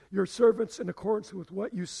treat your servants in accordance with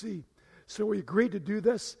what you see." So he agreed to do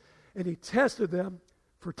this, and he tested them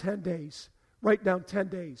for 10 days. Write down 10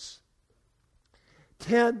 days.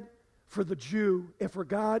 10 for the Jew and for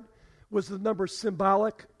God was the number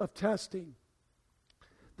symbolic of testing.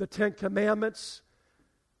 The 10 Commandments,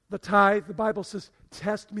 the tithe, the Bible says,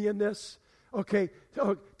 "Test me in this." Okay,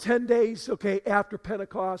 10 days, okay, after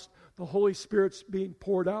Pentecost, the Holy Spirit's being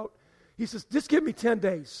poured out. He says, "Just give me 10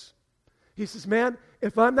 days." He says, "Man,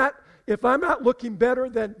 if I'm not looking better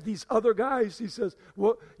than these other guys," he says,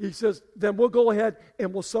 "then we'll go ahead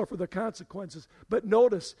and we'll suffer the consequences." But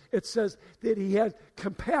notice, it says that he had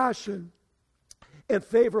compassion and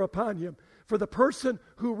favor upon him. For the person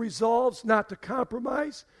who resolves not to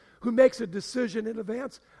compromise, who makes a decision in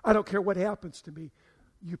advance, "I don't care what happens to me,"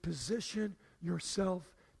 you position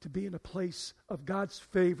yourself to be in a place of God's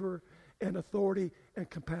favor and authority and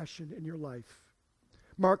compassion in your life.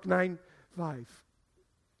 Mark 9:5.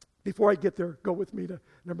 Before I get there, go with me to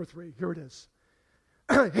number 3. Here it is.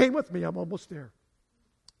 Hang with me, I'm almost there.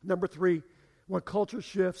 Number 3, when culture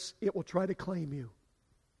shifts, it will try to claim you.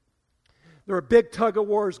 There are big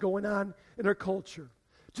tug-of-wars going on in our culture.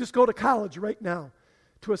 Just go to college right now,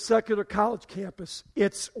 to a secular college campus.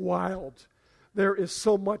 It's wild. There is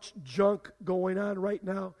so much junk going on right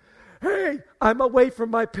now. Hey, I'm away from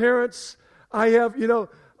my parents. I have no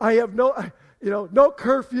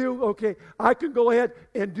curfew. Okay, I can go ahead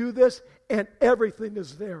and do this, and everything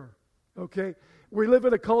is there. Okay, we live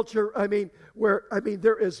in a culture, where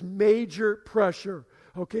there is major pressure,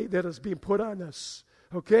 okay, that is being put on us.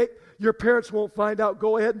 Okay, your parents won't find out.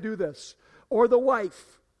 Go ahead and do this. Or the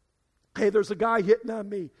wife. Hey, there's a guy hitting on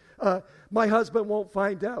me. My husband won't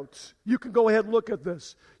find out. You can go ahead and look at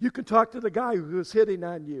this. You can talk to the guy who is hitting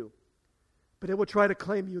on you. But it will try to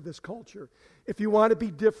claim you, this culture. If you want to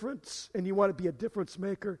be different and you want to be a difference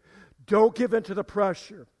maker, don't give in to the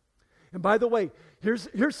pressure. And by the way,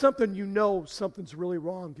 here's something something's really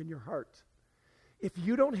wrong in your heart. If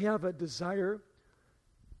you don't have a desire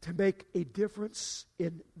to make a difference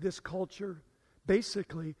in this culture,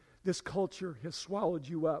 basically, this culture has swallowed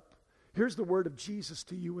you up. Here's the word of Jesus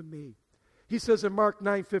to you and me. He says in Mark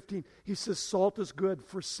 9:15, he says, "Salt is good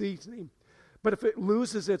for seasoning, but if it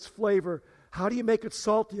loses its flavor, how do you make it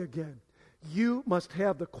salty again? You must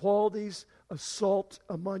have the qualities of salt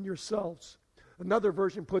among yourselves." Another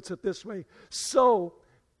version puts it this way: "So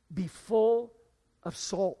be full of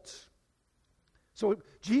salt." So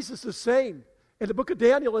Jesus is saying, in the book of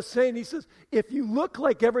Daniel is saying, he says, if you look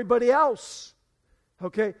like everybody else,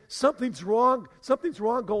 okay, something's wrong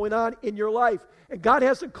going on in your life. And God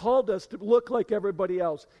hasn't called us to look like everybody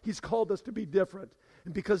else. He's called us to be different.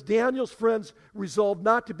 And because Daniel's friends resolved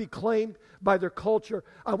not to be claimed by their culture,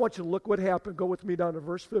 I want you to look what happened. Go with me down to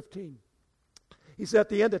verse 15. He said, at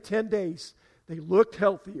the end of 10 days, they looked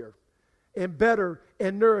healthier and better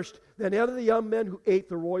and nourished than any of the young men who ate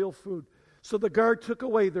the royal food. So the guard took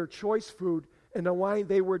away their choice food and the wine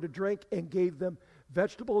they were to drink and gave them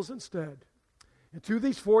vegetables instead. And to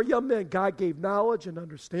these 4 young men, God gave knowledge and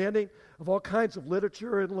understanding of all kinds of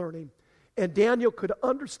literature and learning. And Daniel could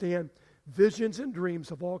understand visions and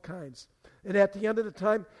dreams of all kinds. And at the end of the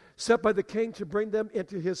time set by the king to bring them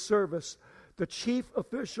into his service, the chief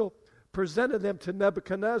official presented them to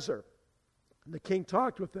Nebuchadnezzar. And the king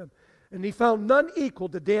talked with them. And he found none equal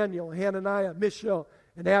to Daniel, Hananiah, Mishael,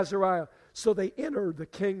 and Azariah. So they entered the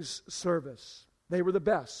king's service. They were the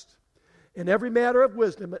best. In every matter of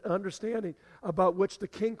wisdom and understanding about which the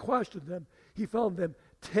king questioned them, he found them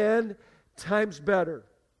 10 times better.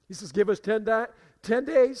 He says, give us 10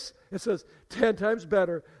 days. It says 10 times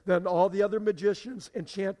better than all the other magicians,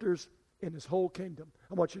 enchanters in his whole kingdom.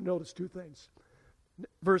 I want you to notice 2 things.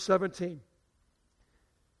 Verse 17.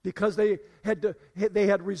 Because they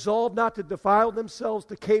had resolved not to defile themselves,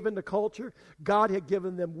 to cave into culture, God had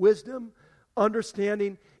given them wisdom,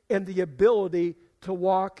 understanding, and the ability to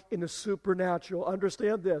walk in the supernatural.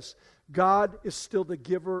 Understand this: God is still the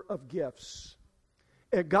giver of gifts.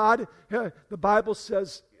 And God, the Bible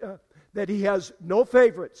says that He has no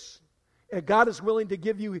favorites. And God is willing to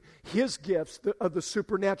give you His gifts of the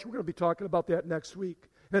supernatural. We're going to be talking about that next week.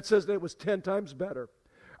 And it says that it was 10 times better.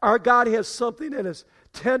 Our God has something that is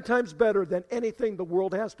 10 times better than anything the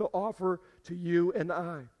world has to offer to you and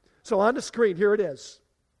I. So on the screen, here it is.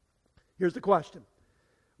 Here's the question.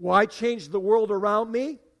 Why change the world around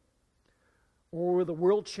me? or will the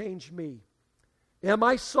world change me? Am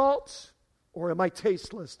I salt or am I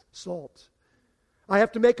tasteless salt? I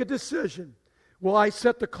have to make a decision. Will I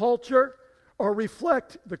set the culture or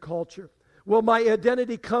reflect the culture? Will my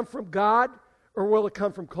identity come from God or will it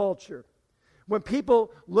come from culture? When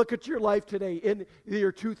people look at your life today in the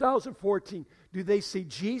year 2014, do they see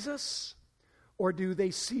Jesus or do they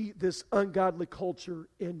see this ungodly culture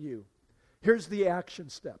in you? Here's the action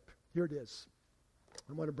step. Here it is.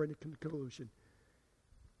 I want to bring it to conclusion.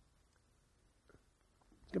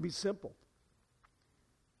 It's going to be simple.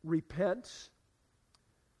 Repent.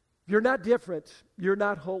 If you're not different, you're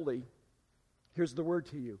not holy. Here's the word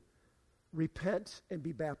to you. Repent and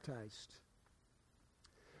be baptized.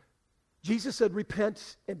 Jesus said,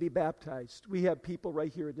 repent and be baptized. We have people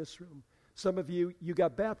right here in this room. Some of you, you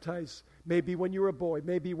got baptized maybe when you were a boy,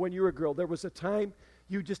 maybe when you were a girl. There was a time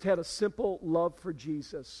you just had a simple love for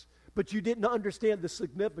Jesus, but you didn't understand the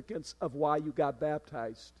significance of why you got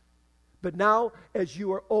baptized. But now, as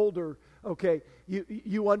you are older, okay,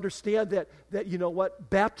 you understand that you know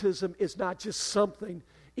what? Baptism is not just something,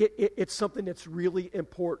 it's something that's really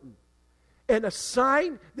important. And a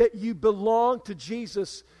sign that you belong to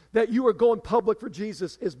Jesus, that you are going public for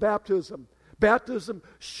Jesus, is baptism. Baptism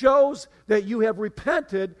shows that you have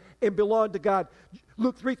repented and belong to God.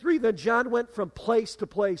 Luke 3:3, then John went from place to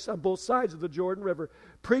place on both sides of the Jordan River,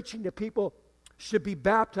 preaching that people should be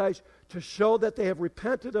baptized to show that they have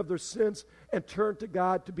repented of their sins and turned to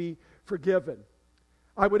God to be forgiven.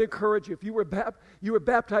 I would encourage you, if you were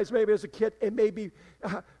baptized maybe as a kid, and maybe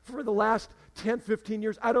for the last 10, 15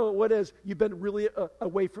 years, I don't know what it is, you've been really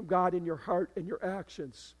away from God in your heart and your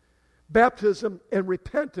actions. Baptism and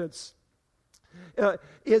repentance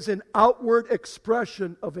is an outward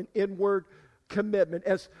expression of an inward commitment.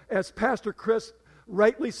 As Pastor Chris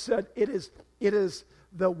rightly said, it is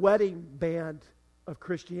the wedding band of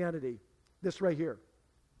Christianity. This right here.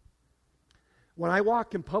 When I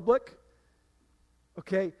walk in public,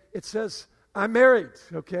 okay, it says, I'm married,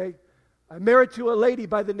 okay? I'm married to a lady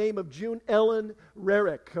by the name of June Ellen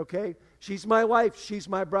Rarick, okay? She's my wife, she's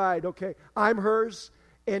my bride, okay? I'm hers,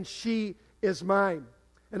 and she is mine.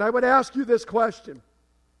 And I would ask you this question.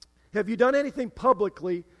 Have you done anything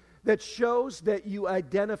publicly that shows that you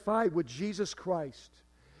identify with Jesus Christ?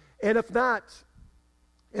 And if not,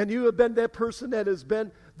 and you have been that person that has been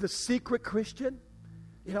the secret Christian,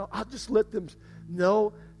 you know, I'll just let them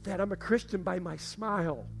know that I'm a Christian by my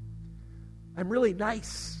smile. I'm really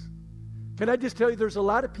nice. Can I just tell you, there's a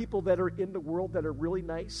lot of people that are in the world that are really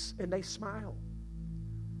nice and they smile.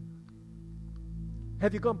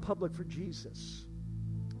 Have you gone public for Jesus?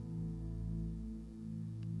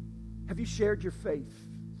 Have you shared your faith?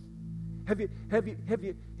 Have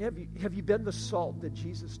you been the salt that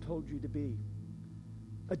Jesus told you to be?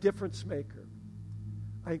 A difference maker.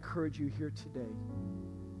 I encourage you here today.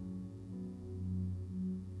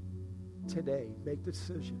 Today, make the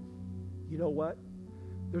decision. You know what?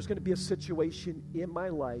 There's going to be a situation in my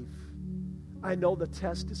life. I know the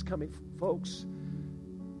test is coming, folks.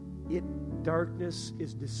 Darkness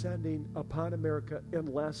is descending upon America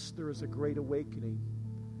unless there is a great awakening.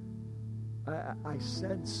 I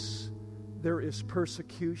sense there is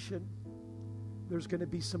persecution. There's going to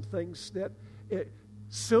be some things that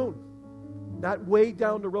soon, not way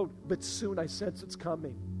down the road, but soon I sense it's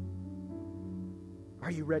coming.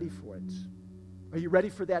 Are you ready for it? Are you ready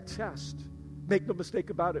for that test? Make no mistake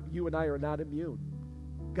about it, you and I are not immune.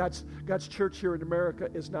 God's church here in America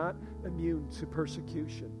is not immune to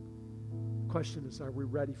persecution. The question is, are we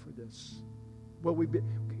ready for this?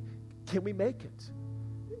 Can we make it?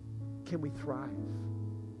 Can we thrive?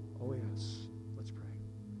 Oh, yes. Let's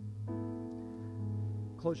pray.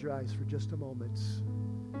 Close your eyes for just a moment.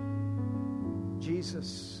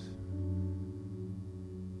 Jesus,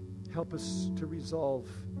 help us to resolve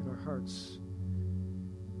in our hearts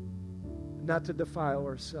not to defile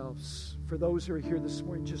ourselves. For those who are here this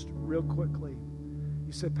morning, just real quickly,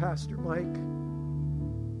 you said, Pastor Mike,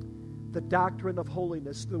 the doctrine of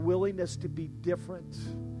holiness, the willingness to be different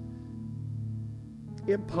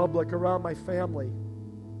in public, around my family,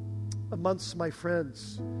 amongst my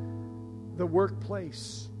friends, the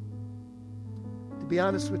workplace. To be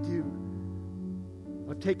honest with you,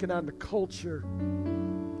 I've taken on the culture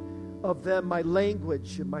of them. My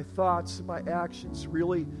language and my thoughts and my actions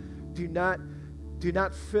really do not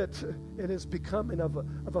fit and is becoming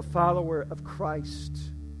of a follower of Christ.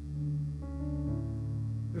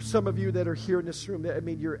 There's some of you that are here in this room, I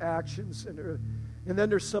mean, your actions, and then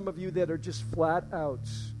there's some of you that are just flat out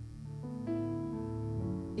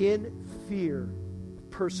in fear of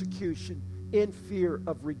persecution, in fear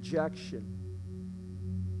of rejection,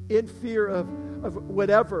 in fear of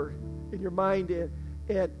whatever in your mind,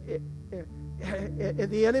 and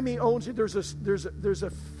the enemy owns you. There's a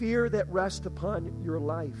fear that rests upon your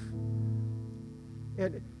life,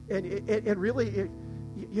 and really,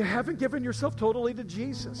 you haven't given yourself totally to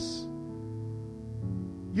Jesus.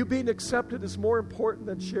 You being accepted is more important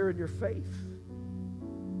than sharing your faith.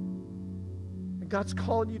 And God's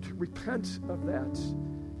calling you to repent of that,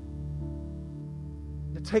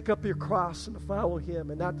 to take up your cross and to follow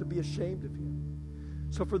Him and not to be ashamed of Him.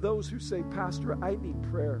 So for those who say, Pastor, I need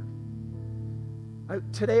prayer,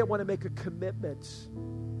 today I want to make a commitment.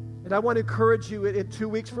 And I want to encourage you in 2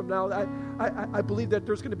 weeks from now. I believe that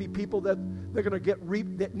there's going to be people that they're going to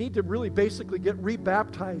that need to really basically get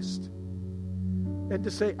rebaptized. And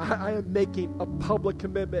to say, I am making a public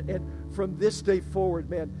commitment. And from this day forward,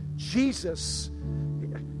 man, Jesus,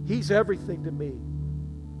 He's everything to me.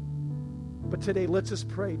 But today, let's just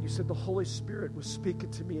pray. And you said the Holy Spirit was speaking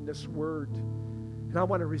to me in this word. And I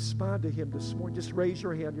want to respond to Him this morning. Just raise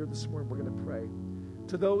your hand here this morning. We're going to pray.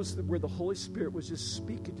 To those where the Holy Spirit was just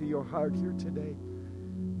speaking to your heart here today.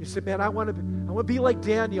 You said, man, I want to be like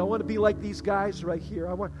Daniel. I want to be like these guys right here.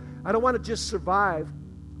 I don't want to just survive.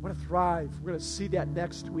 I want to thrive. We're going to see that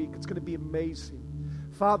next week. It's going to be amazing.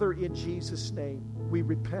 Father, in Jesus' name, we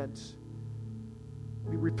repent.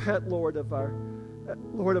 We repent, Lord, of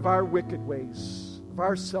our wicked ways, of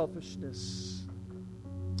our selfishness.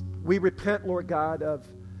 We repent, Lord God,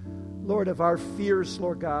 of our fears,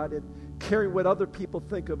 Lord God, and caring what other people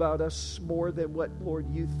think about us more than what, Lord,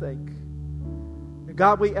 you think. And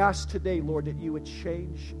God, we ask today, Lord, that you would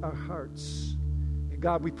change our hearts. And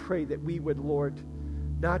God, we pray that we would, Lord,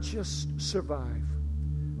 not just survive,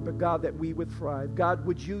 but God, that we would thrive. God,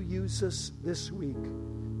 would you use us this week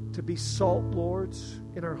to be salt, Lord,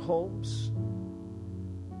 in our homes,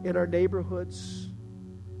 in our neighborhoods,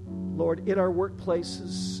 Lord, in our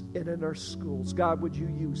workplaces and in our schools. God, would you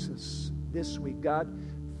use us this week? God,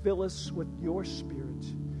 fill us with your Spirit,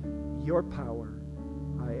 your power,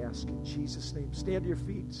 I ask in Jesus' name. Stand to your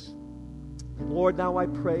feet. And Lord, now I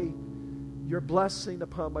pray your blessing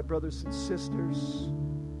upon my brothers and sisters.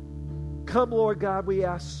 Come, Lord God, we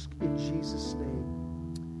ask in Jesus'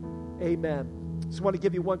 name. Amen. Just want to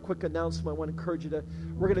give you one quick announcement. I want to encourage you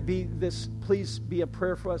we're going to be please be in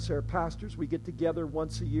prayer for us, our pastors. We get together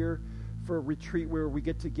once a year for a retreat where we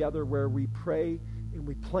get together, where we pray and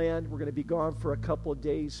we plan. We're going to be gone for a couple of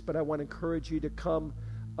days, but I want to encourage you to come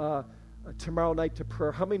tomorrow night to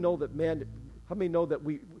prayer. How many know that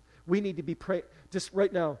we need to be praying just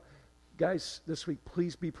right now? Guys, this week,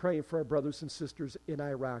 please be praying for our brothers and sisters in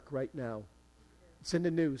Iraq right now. It's in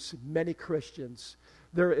the news. Many Christians.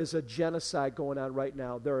 There is a genocide going on right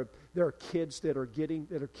now. There are kids girls that are getting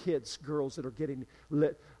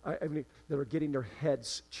that are getting their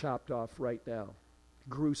heads chopped off right now.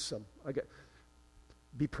 Gruesome.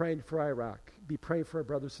 Be praying for Iraq. Be praying for our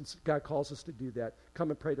brothers and sisters. God calls us to do that.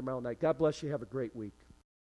 Come and pray tomorrow night. God bless you. Have a great week.